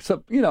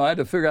you know, I had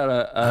to figure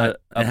out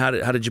And how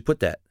did you put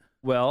that?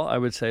 well, I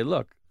would say,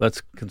 look,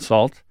 let's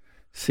consult,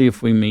 see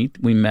if we meet,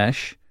 we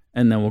mesh,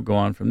 and then we'll go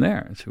on from there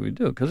and see what we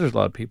do. Because there's a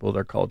lot of people,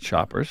 they're called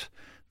shoppers.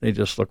 They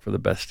just look for the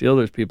best deal.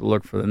 There's people who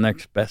look for the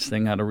next best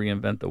thing, how to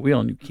reinvent the wheel,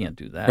 and you can't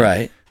do that.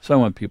 Right. So I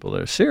want people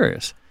that are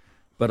serious.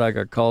 But I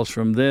got calls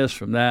from this,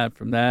 from that,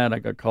 from that. I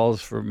got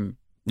calls from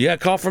You got a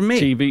call from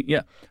me. TV.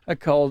 Yeah. I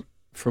called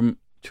from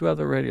 2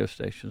 other radio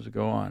stations to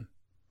go on.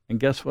 And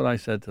guess what I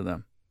said to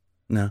them?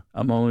 No.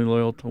 I'm only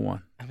loyal to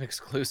one. I'm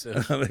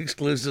exclusive. I'm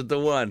exclusive to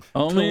one.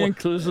 Only The one-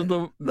 inclusive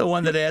the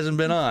one that hasn't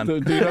been on.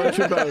 the Dino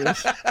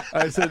Trebonis.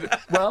 I said,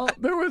 well,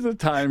 there was a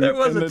time. There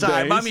was in a the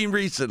time. days- I mean,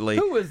 recently.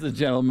 Who was the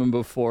gentleman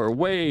before?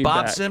 Way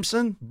Bob back.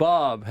 Simpson?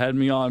 Bob had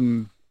me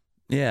on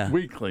Yeah.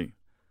 weekly.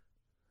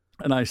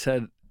 And I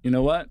said, you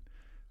know what?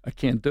 I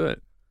can't do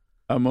it.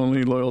 I'm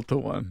only loyal to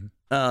one.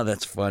 Oh,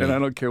 that's funny. And I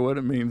don't care what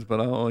it means,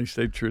 but I'll only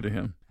stay true to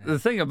him. The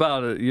thing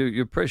about it,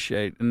 you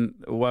appreciate, and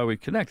why we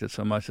connected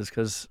so much is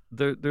because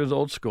there's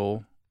old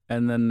school,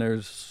 and then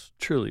there's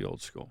truly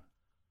old school.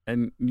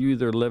 And you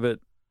either live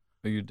it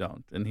or you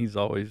don't. And he's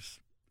always,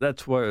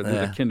 that's where there's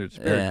Yeah. a kindred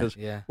spirit, Yeah. because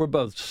Yeah. we're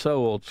both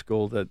so old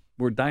school that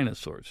we're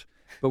dinosaurs,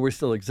 but we're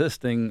still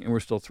existing and we're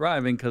still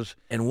thriving because,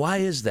 And why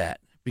is that?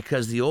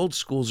 Because the old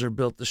schools are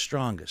built the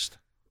strongest.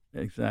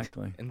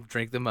 exactly. And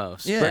drink the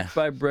most. Yeah. Brick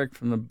by brick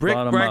from the Brick,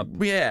 bottom brick, up.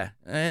 yeah.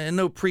 And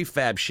no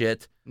prefab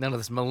shit. None of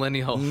this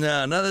millennial.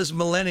 No, none of this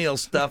millennial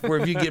stuff where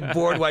if you get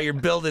bored while you're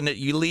building it,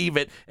 you leave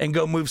it and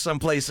go move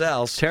someplace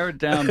else. Tear it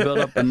down, build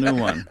up a new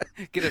one.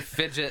 Get a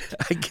fidget.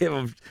 I give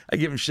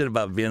him shit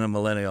about being a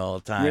millennial all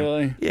the time.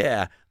 Really?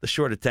 Yeah, the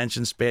short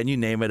attention span, you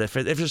name it. If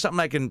there's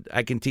something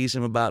I can tease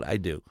him about, I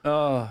do.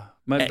 Oh,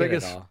 my Get it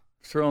biggest all.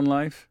 thrill in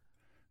life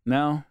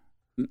now,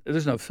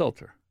 there's no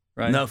filter,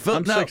 right? No,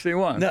 I'm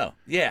 61. No,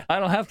 yeah. I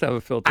don't have to have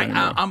a filter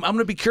anymore. I'm going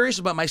to be curious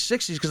about my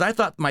 60s because I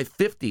thought my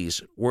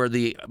 50s were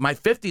the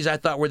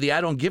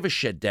I don't give a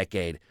shit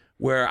decade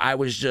where I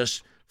was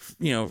just,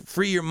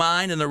 free your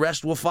mind and the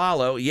rest will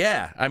follow.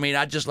 Yeah. I mean,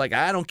 I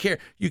don't care.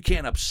 You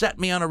can't upset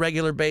me on a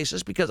regular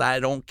basis because I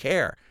don't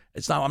care.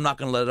 I'm not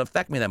going to let it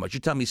affect me that much. You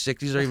tell me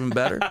 60s are even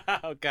better?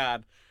 Oh,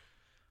 God.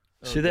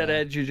 See that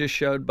edge you just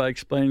showed by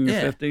explaining your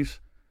Yeah. 50s?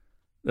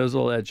 That was a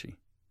little edgy.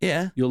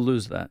 Yeah. You'll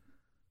lose that.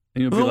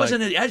 And you'll Well, be it like,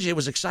 wasn't edgy. It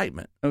was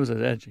excitement. that was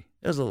edgy.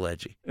 It was a little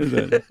edgy. It was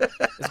edgy.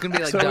 It's going to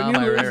be like So Dom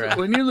Irera.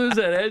 when you lose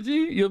that edgy,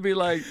 you'll be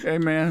like, hey,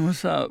 man,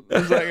 what's up?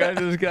 It's like, I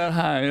just got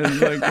high. It's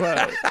like,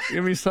 what?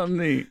 Give me something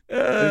to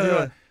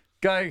eat.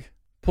 Guy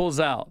pulls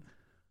out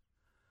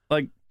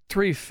like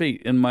 3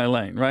 feet in my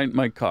lane, right?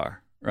 My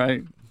car,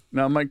 right?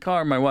 Now, my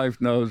car, my wife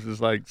knows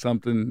is like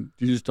something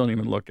you just don't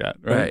even look at,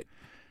 right? Right.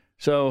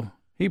 So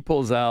he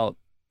pulls out,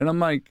 and I'm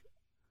like,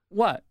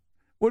 what?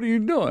 What are you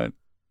doing?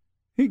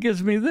 He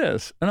gives me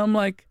this. And I'm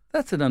like,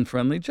 that's an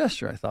unfriendly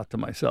gesture, I thought to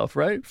myself,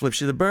 right?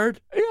 Flips you the bird?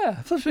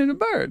 Yeah, flips me the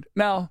bird.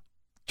 Now,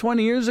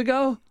 20 years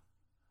ago,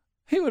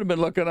 he would have been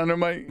looking under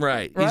my...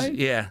 Right. Right?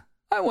 Yeah.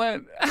 I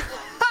went,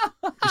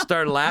 You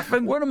started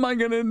laughing? what am I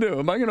going to do?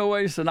 Am I going to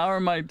waste an hour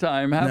of my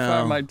time, half hour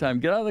of No. my time,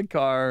 get out of the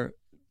car,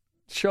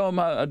 show him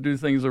how to do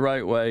things the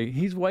right way?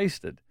 He's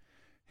wasted.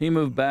 He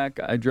moved back.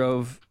 I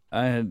drove.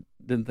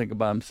 Didn't think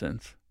about him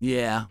since.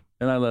 Yeah.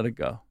 And I let it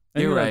go.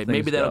 And You're you let right.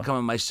 Maybe things that'll go. come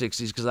in my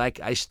 60s because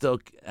I still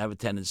have a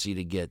tendency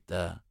to get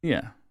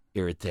Yeah.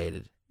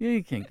 irritated. Yeah,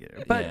 you can't get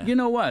it. But Yeah. you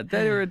know what?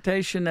 That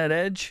irritation, that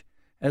edge,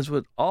 as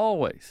what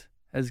always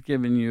has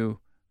given you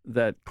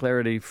that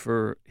clarity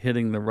for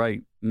hitting the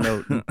right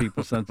note in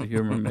people's sense of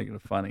humor and making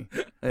it funny.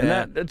 And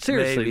Yeah, that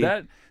seriously,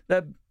 maybe.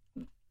 that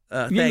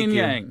Thank yin and you.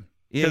 yang. Yin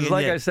Because and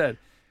like yang. I said,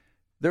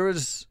 there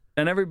was,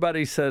 and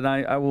everybody said,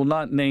 I will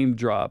not name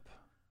drop.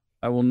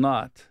 I will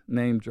not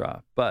name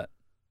drop. But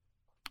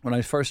when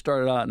I first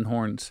started out in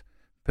Horns,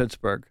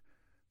 Pittsburgh,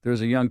 there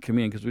was a young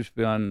comedian, because we used to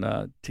be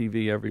on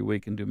TV every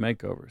week and do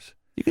makeovers.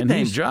 You can and name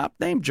he's- drop.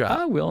 Name drop.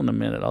 I will in a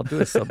minute. I'll do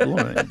it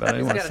subliminally, but I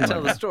He's want got to to see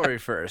tell my the story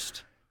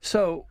first.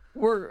 So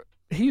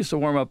he used to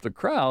warm up the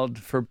crowd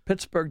for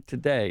Pittsburgh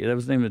Today. That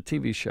was the name of the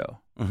TV show.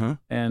 Mm-hmm.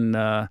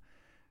 And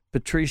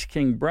Patrice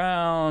King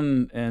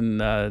Brown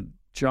and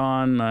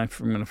John, I'm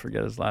going to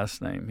forget his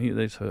last name.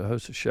 They used to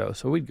host a show.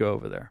 So we'd go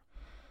over there,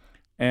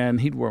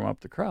 and he'd warm up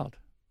the crowd.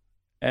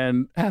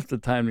 And half the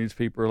time, these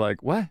people are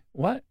like, what?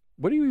 What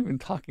are you even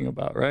talking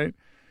about, right?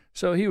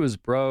 So he was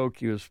broke.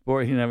 He was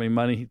poor. He didn't have any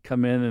money. He'd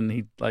come in and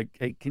he'd like,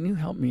 hey, can you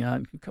help me out?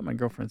 Can you cut my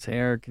girlfriend's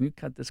hair? Can you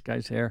cut this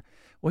guy's hair?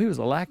 Well, he was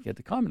a lackey at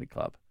the comedy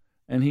club.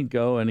 And he'd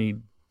go and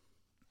he'd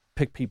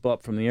pick people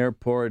up from the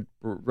airport,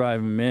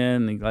 drive them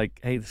in. And he'd like,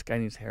 hey, this guy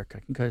needs a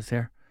haircut. Can you cut his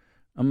hair?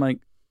 I'm like,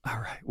 all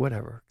right,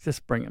 whatever.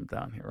 Just bring him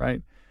down here,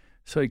 right?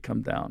 So he'd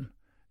come down.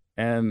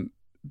 And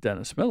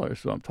Dennis Miller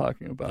is who I'm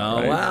talking about. Oh,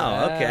 right?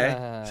 wow.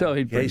 Okay. So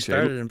he'd bring,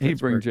 started in he'd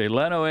bring Pittsburgh. Jay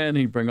Leno in.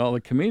 He'd bring all the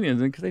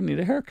comedians in because they need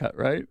a haircut,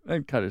 right?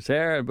 They'd cut his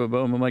hair, boom,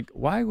 boom. I'm like,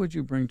 why would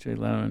you bring Jay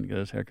Leno in to get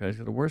his haircut? He's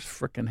got the worst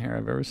freaking hair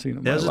I've ever seen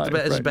in my Is life.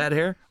 it right? bad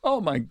hair?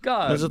 Oh, my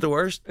God. Was it the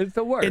worst? It's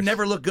the worst. It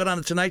never looked good on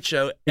the Tonight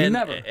Show.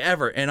 Never.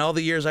 Ever. In all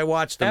the years I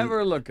watched him.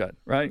 Ever look good,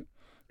 right?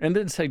 And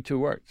didn't say 2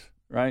 words,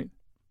 right?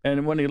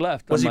 And when he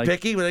left, Was I'm he like,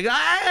 picky? Was he like,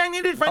 I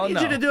need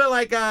you to do it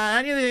like,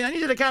 I need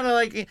you to kind of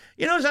like,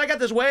 so I got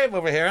this wave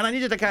over here, and I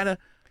need you to kind of.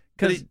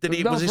 Was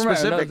he Those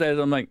specific? days,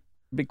 I'm like,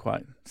 be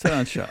quiet, sit on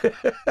the show.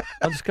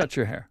 I'll just cut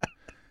your hair.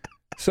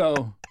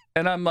 So,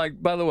 and I'm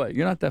like, by the way,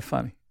 you're not that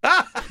funny.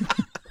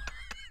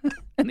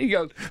 And he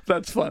goes,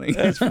 that's funny.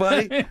 That's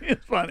funny?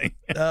 It's funny.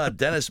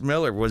 Dennis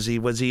Miller, was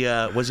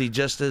he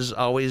just as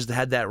always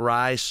had that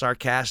wry,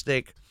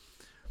 sarcastic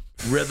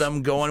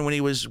rhythm going when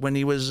he was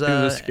He was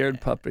a scared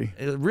puppy.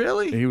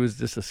 Really? He was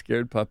just a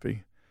scared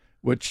puppy,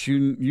 which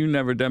you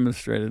never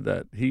demonstrated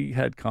that. He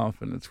had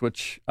confidence,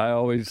 which I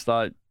always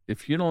thought,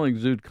 if you don't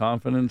exude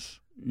confidence,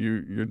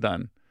 you're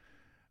done.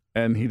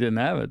 And he didn't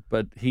have it,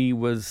 but he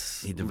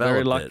was very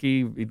developed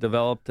lucky. He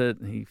developed it.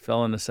 He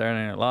fell into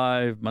Saturday Night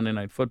Live, Monday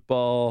Night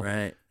Football.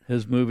 Right.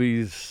 His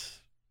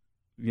movies,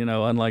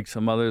 unlike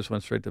some others,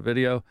 went straight to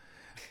video.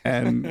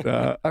 And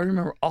I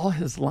remember all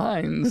his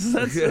lines.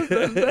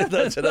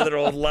 That's another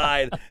old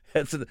line.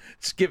 That's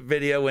skip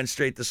video, went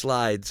straight to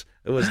slides.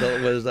 It was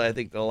I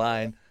think the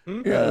line.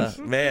 Yes.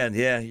 Man,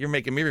 yeah, you're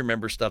making me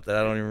remember stuff that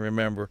I don't even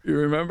remember. You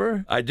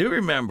remember? I do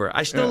remember.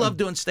 I still love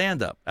doing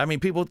stand-up. I mean,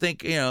 people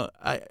think,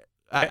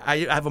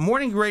 I have a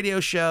morning radio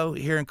show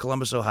here in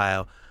Columbus,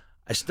 Ohio.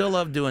 I still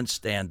love doing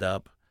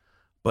stand-up,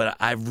 but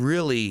I've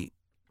really,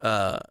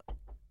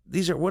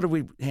 these are, what are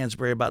we,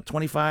 Hansberry, about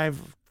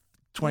 25,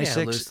 26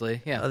 Yeah,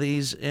 loosely, yeah. of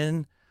these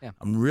in? Yeah.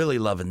 I'm really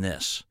loving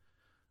this.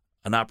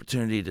 An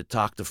opportunity to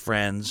talk to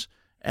friends,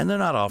 and they're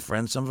not all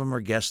friends. Some of them are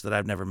guests that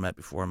I've never met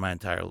before in my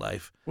entire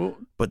life. Well,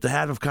 But to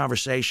have a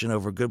conversation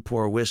over good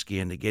pour whiskey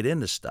and to get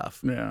into stuff.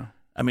 yeah.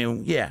 I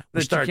mean, yeah, we That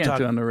you start can't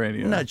talking do on the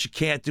radio. No, that you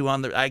can't do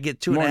on the. I get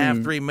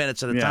 2.5, 3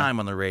 minutes at a Yeah. time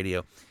on the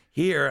radio.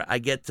 Here, I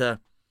get to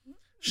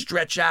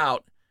stretch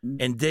out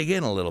and dig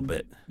in a little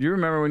bit. You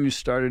remember when you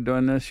started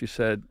doing this? You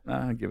said,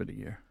 I'll give it a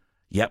year.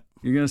 Yep.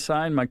 You're going to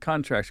sign? My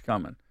contract's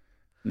coming.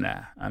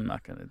 Nah, I'm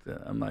not going to do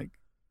it. I'm like,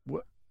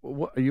 what?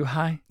 Are you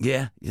high?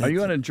 Yeah. Are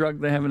you on a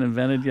drug they haven't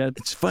invented yet?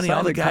 It's funny. Sign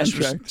All the guys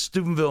from contract.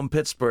 Steubenville and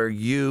Pittsburgh,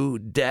 you,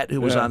 Det,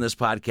 who was Yeah. on this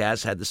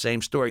podcast, had the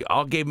same story.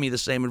 All gave me the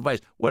same advice.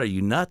 What are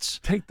you,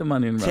 nuts? Take the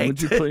money and run,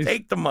 would you please?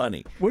 Take the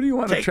money. What do you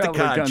want to take the travel the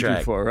country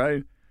contract. for,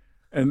 right?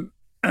 And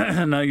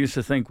and I used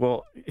to think,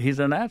 well, he's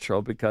a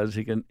natural because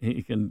he can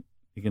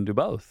do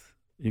both.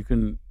 You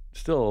can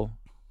still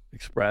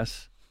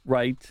express,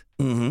 write,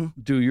 Mm-hmm.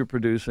 do your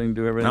producing,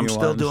 do everything I'm you still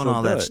want. and doing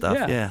all do that it. stuff.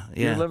 Yeah.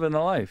 You're living the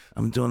life.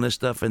 I'm doing this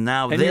stuff, and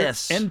now And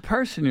this. you're, in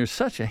person, you're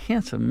such a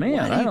handsome man.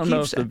 Why do I you don't keep know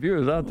if the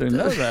viewers out there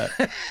know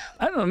that.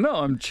 I don't know.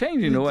 I'm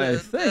changing the way I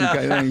think.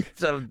 I think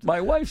So-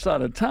 my wife's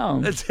out of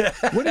town.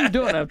 What are you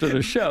doing after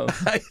the show?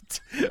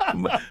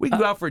 We can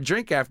go out for a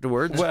drink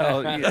afterwards.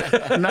 Well,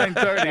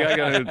 9:30.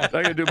 I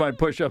gotta do my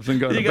push-ups and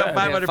go you to got bed.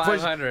 500 Yeah,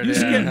 push. 500, You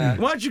yeah.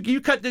 why don't you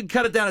cut it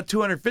down to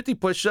 250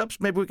 push-ups?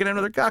 Maybe we can have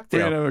another We're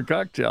cocktail. gonna have a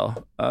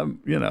cocktail.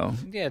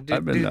 Yeah,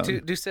 I've been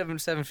known. do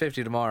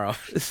 750 tomorrow.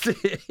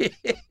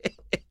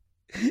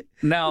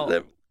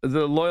 Now,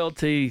 the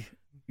loyalty,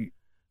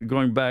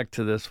 going back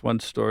to this one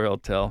story I'll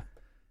tell,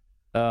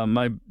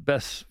 my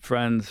best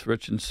friends,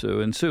 Rich and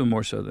Sue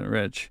more so than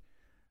Rich,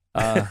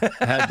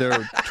 had their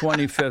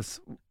 25th,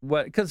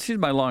 because she's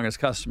my longest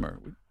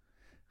customer.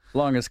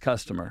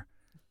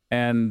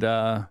 And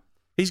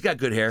He's got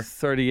good hair.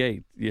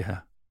 38,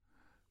 yeah.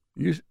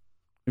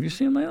 Have you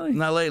seen him lately?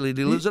 Not lately.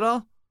 Did he lose it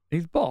all?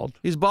 He's bald.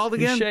 He's bald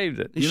again? He shaved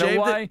it. He You know shaved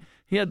why? it?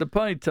 He had the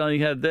ponytail. He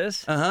had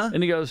this. Uh-huh.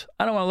 And he goes,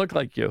 I don't want to look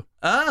like you.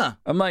 Ah.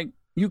 I'm like,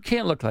 you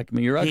can't look like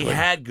me. You're ugly. He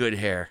had good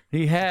hair.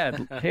 He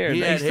had hair. He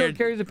He had still hair.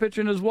 carries a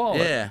picture in his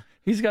wallet. Yeah.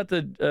 He's got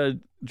the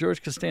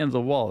George Costanza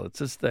wallet. It's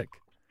this thick.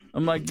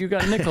 I'm like, you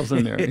got nickels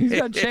in there. He's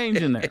got change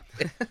in there.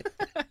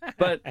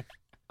 But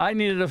I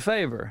needed a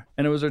favor,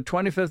 and it was their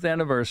 25th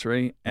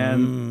anniversary,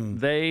 and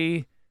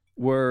they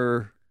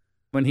were,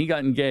 when he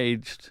got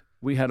engaged,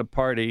 we had a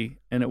party,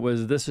 and it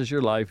was This Is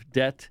Your Life.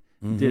 Det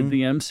did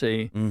the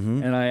MC,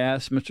 and I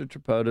asked Mr.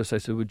 Tripodis, I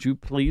said, would you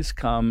please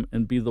come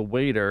and be the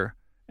waiter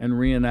and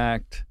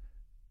reenact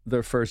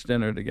their first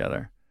dinner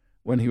together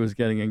when he was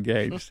getting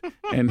engaged?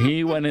 And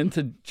he went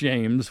into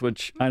James,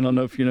 which I don't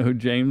know if you know who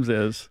James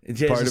is.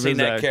 James part has of seen his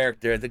that act.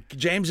 character.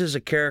 James is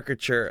a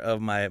caricature of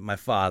my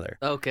father.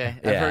 Okay,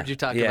 I've heard you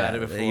talk about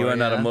it before. You are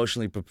not yeah.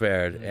 emotionally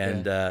prepared,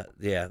 and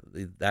Okay.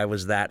 I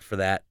was that for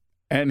that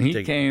And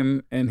he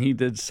came and he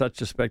did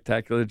such a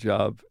spectacular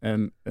job.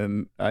 And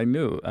I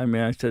knew. I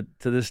mean, I said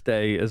to this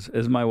day,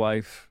 as my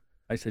wife,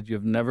 I said,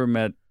 you've never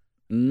met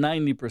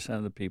 90%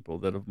 of the people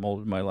that have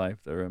molded my life,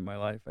 that are in my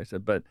life. I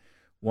said, but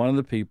one of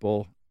the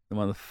people,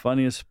 one of the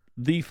funniest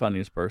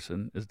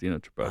person is Dino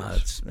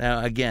Tripodis.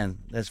 Now, again,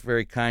 that's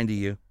very kind of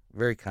you.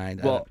 Very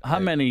kind. Well, how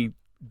many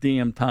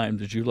damn times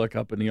did you look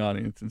up in the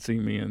audience and see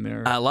me in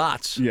there?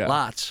 Lots.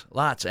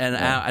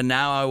 And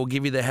now I will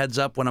give you the heads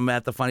up when I'm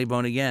at the Funny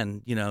Bone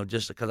again,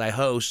 just because I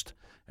host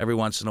every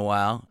once in a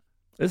while.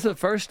 This is the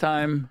first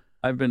time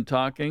I've been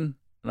talking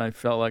and I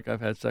felt like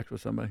I've had sex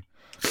with somebody.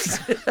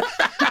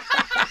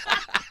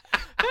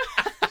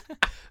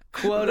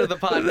 Quote of the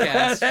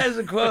podcast. That's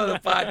a quote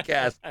of the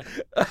podcast.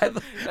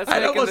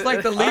 I'd almost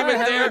like to leave it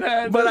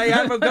there, but I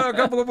have a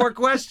couple more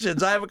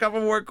questions.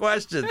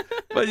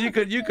 But you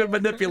could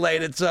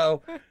manipulate it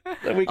so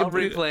that we can I'll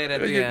replay it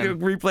at the end.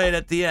 Replay it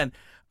at the end.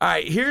 All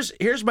right,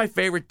 here's my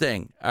favorite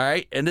thing. All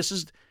right, and this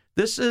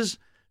is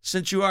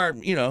since you are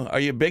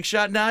you a big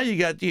shot now? You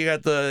got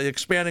the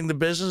expanding the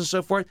business and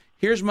so forth.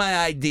 Here's my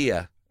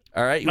idea.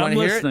 All right, you want to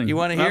hear it? You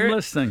want to hear it? I'm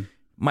listening.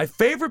 My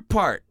favorite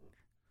part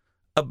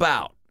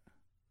about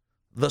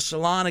the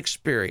salon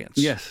experience,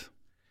 yes,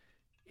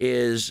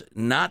 is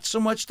not so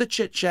much the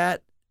chit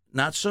chat,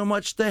 not so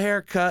much the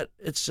haircut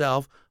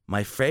itself.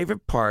 My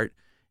favorite part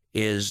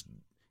is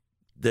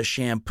the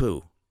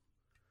shampoo.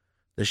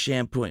 The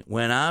shampooing.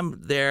 When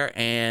I'm there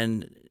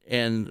and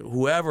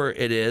whoever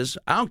it is,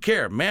 I don't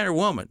care, man or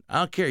woman, I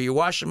don't care. You're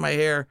washing my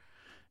hair,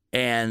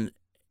 and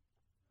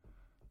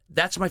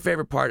that's my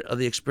favorite part of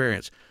the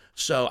experience.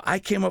 So I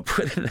came up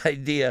with an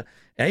idea,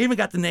 and I even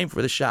got the name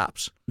for the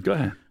shops. Go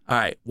ahead. All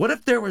right, what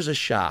if there was a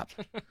shop?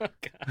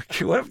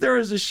 Okay, what if there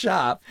was a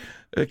shop,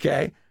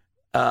 okay,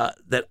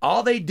 that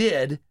all they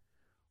did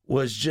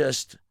was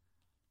just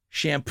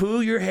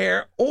shampoo your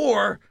hair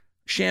or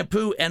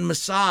shampoo and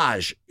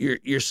massage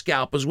your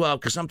scalp as well,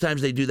 because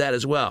sometimes they do that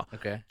as well.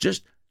 Okay.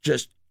 Just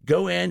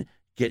go in,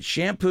 get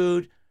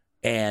shampooed,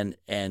 and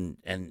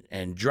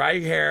dry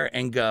your hair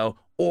and go.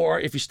 Or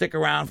if you stick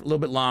around a little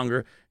bit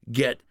longer,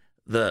 get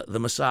the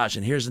massage.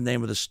 And here's the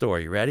name of the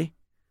store. You ready?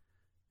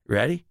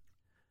 Ready?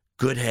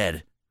 Good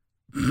Head.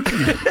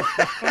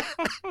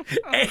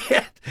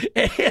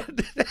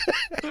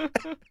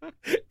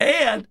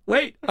 and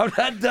wait, I'm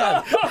not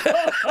done.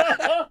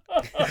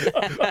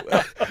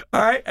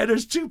 All right, and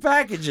there's two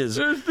packages.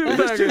 There's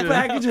two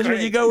packages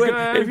when you go in.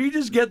 If you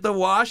just get the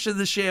wash and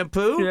the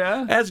shampoo,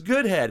 that's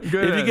Good Head. If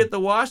you get the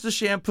wash, the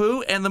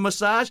shampoo, and the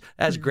massage,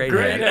 that's Great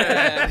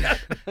Head.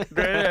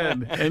 Great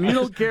Head. And you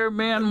don't care,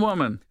 man,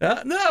 woman.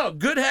 No,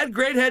 Good Head,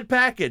 Great Head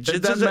package.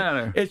 It doesn't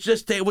matter. It's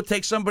just it would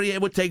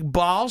take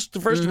balls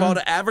to, first of all,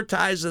 to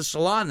advertise the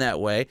salon that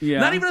way. Yeah.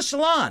 Not even a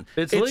salon.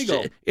 It's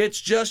legal.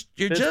 It's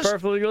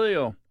perfectly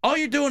legal. All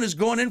you're doing is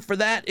going in for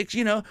that. It's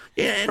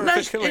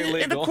nice,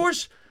 and of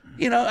course,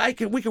 we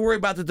can worry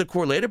about the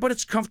decor later, but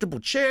it's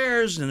comfortable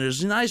chairs and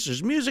there's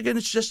music, and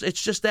it's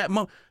just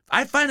that.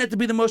 I find that to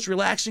be the most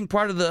relaxing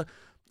part of the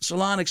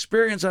salon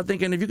experience. I'm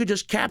thinking if you could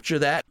just capture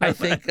that, I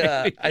think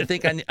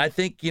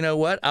you know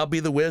what? I'll be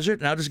the wizard,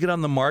 and I'll just get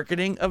on the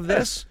marketing of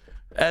this.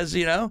 As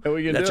you know,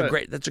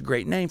 that's a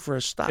great name for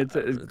a stop. It's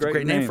a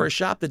great name for a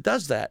shop that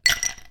does that.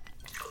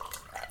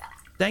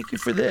 Thank you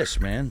for this,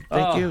 man.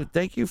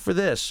 Thank you for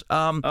this.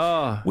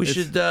 We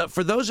should,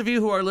 for those of you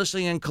who are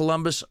listening in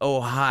Columbus,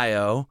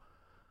 Ohio,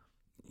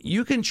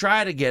 you can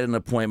try to get an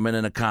appointment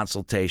and a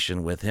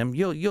consultation with him.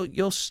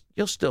 You'll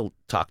still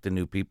talk to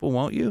new people,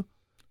 won't you?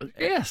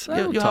 Yes,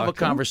 you'll have a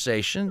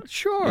conversation.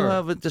 Sure, you'll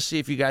have it to see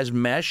if you guys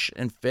mesh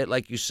and fit,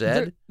 like you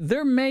said.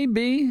 There may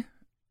be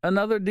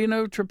another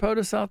Dino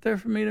Tripodis out there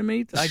for me to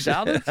meet. I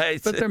doubt it,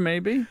 but there may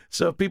be.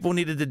 So if people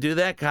needed to do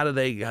that, can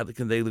they go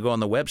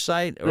on the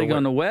website? They go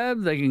on the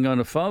web. They can go on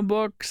the phone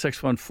book,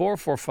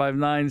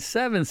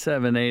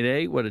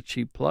 614-459-7788. What a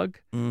cheap plug.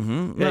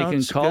 Mm-hmm. They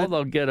can call. Good.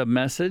 They'll get a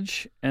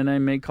message, and I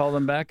may call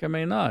them back. I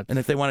may not. And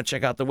if they want to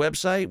check out the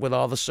website with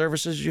all the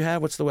services you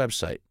have, what's the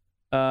website?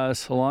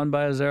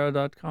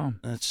 salonbyazero.com.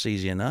 That's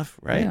easy enough,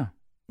 right? Yeah.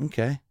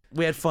 Okay.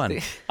 We had fun.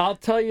 I'll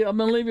tell you, I'm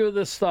going to leave you with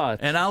this thought.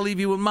 And I'll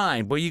leave you with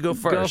mine. Well, you go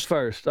first. Go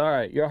first. All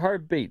right. Your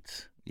heart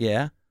beats.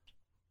 Yeah.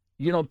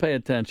 You don't pay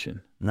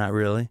attention. Not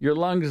really. Your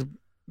lungs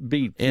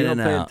beat. You don't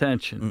pay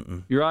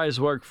attention. Your eyes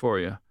work for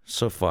you.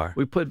 So far.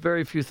 We put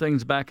very few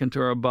things back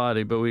into our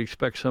body, but we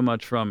expect so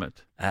much from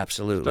it.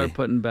 Absolutely. Start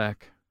putting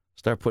back.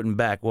 Start putting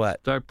back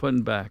what? Start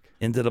putting back.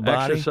 Into the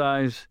body?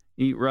 Exercise,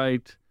 eat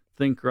right,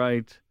 think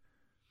right,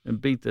 and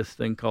beat this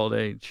thing called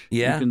age.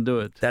 Yeah? You can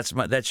do it.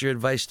 That's your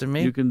advice to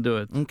me? You can do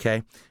it.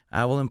 Okay.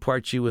 I will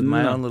impart you with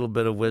my own little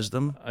bit of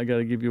wisdom. I got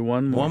to give you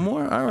one more. One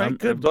more? All right,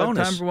 good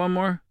bonus. Time for one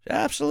more?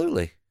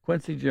 Absolutely.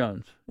 Quincy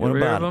Jones. What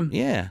about him?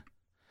 Yeah.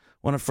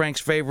 One of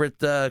Frank's favorite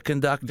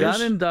conductors.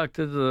 Got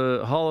inducted to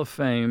the Hall of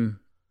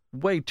Fame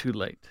way too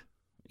late.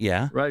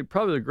 Yeah. Right?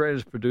 Probably the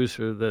greatest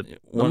producer the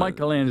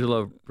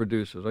Michelangelo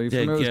producers. Are you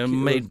familiar with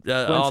made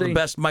all the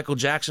best Michael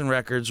Jackson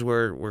records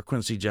were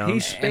Quincy Jones. He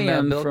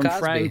spanned from Cosby.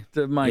 Frank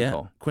to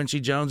Michael. Yeah.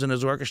 Quincy Jones and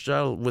his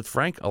orchestra with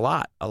Frank, a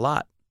lot.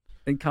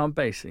 And Count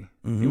Basie.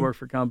 Mm-hmm. He worked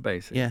for Count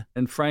Basie. Yeah.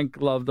 And Frank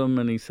loved him,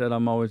 and he said,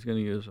 I'm always going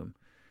to use him.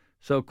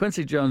 So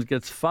Quincy Jones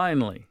gets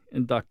finally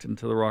inducted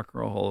into the Rock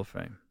and Roll Hall of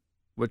Fame,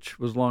 which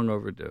was long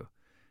overdue.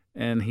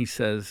 And he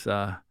says,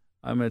 I'm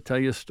going to tell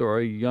you a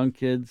story. Young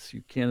kids,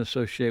 you can't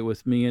associate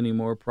with me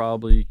anymore,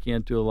 probably. You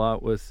can't do a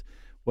lot with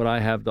what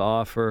I have to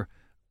offer.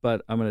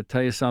 But I'm going to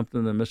tell you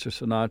something that Mr.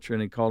 Sinatra,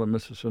 and he called him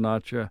Mr.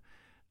 Sinatra,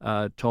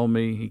 told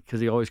me,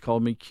 because he always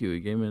called me Q. He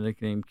gave me the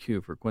nickname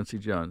Q for Quincy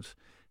Jones.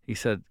 He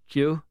said,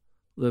 Q,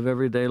 live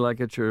every day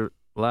like it's your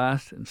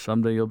last, and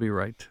someday you'll be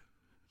right.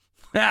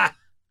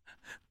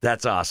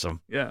 That's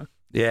awesome. Yeah.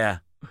 Yeah.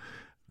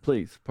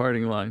 Please,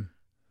 parting line.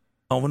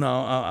 Oh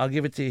no, I'll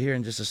give it to you here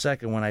in just a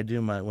second when I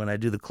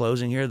do the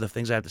closing here, the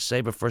things I have to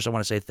say. But first, I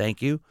want to say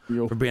thank you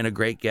for being a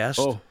great guest.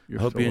 Oh, I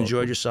hope you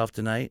enjoyed yourself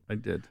tonight. I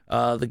did.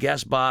 The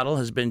guest bottle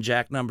has been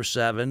Jack Number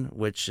 7,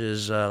 which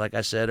is, like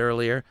I said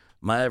earlier,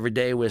 my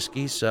everyday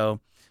whiskey. So,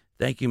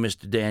 thank you,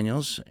 Mr.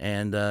 Daniels.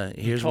 And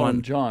here's one.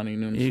 Him John. He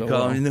knew him so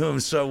well. He knew him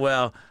so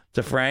well.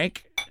 To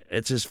Frank,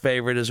 it's his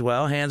favorite as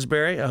well.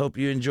 Hansberry, I hope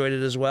you enjoyed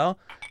it as well.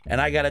 And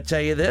I got to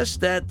tell you this,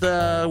 that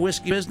the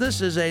Whiskey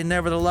Business is a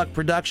Never the Luck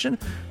production,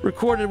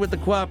 recorded with the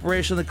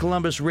cooperation of the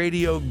Columbus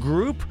Radio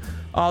Group.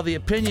 All the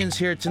opinions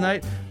here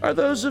tonight are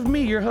those of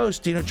me, your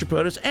host, Dino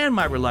Tripodis, and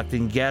my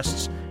reluctant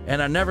guests,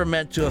 and are never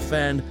meant to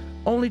offend,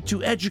 only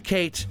to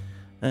educate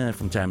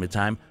from time to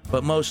time,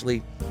 but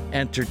mostly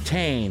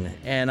entertain.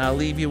 And I'll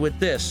leave you with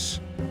this.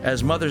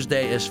 As Mother's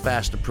Day is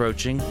fast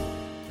approaching,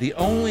 the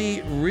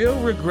only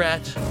real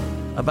regret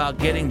about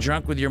getting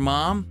drunk with your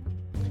mom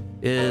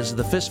is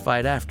the fist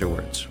fight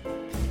afterwards.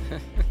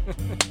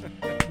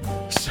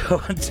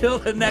 So until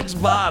the next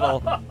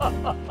bottle,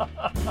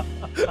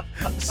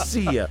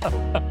 see ya.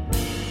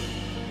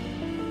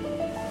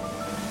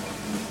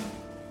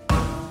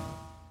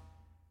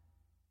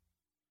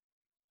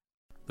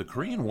 The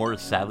Korean War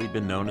has sadly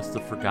been known as the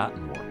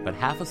Forgotten War, but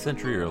half a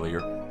century earlier,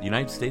 the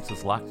United States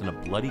was locked in a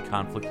bloody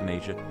conflict in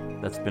Asia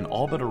that's been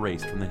all but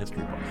erased from the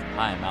history books.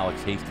 Hi, I'm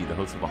Alex Hasty, the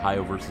host of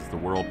Ohio versus the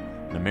World,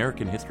 an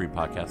American history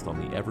podcast on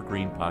the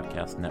Evergreen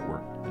Podcast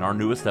Network. In our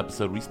newest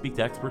episode, we speak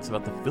to experts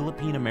about the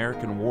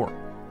Philippine-American War,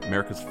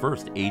 America's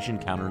first Asian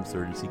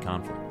counterinsurgency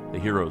conflict. The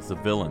heroes, the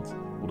villains.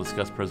 We'll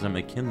discuss President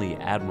McKinley,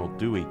 Admiral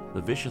Dewey,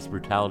 the vicious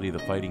brutality of the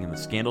fighting, and the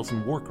scandals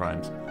and war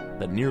crimes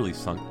that nearly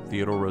sunk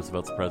Theodore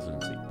Roosevelt's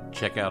presidency.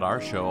 Check out our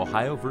show,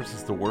 Ohio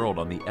versus the World,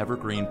 on the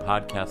Evergreen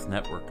Podcast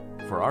Network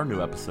for our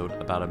new episode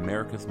about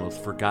America's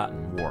most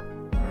forgotten war.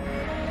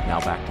 Now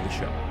back to the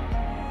show.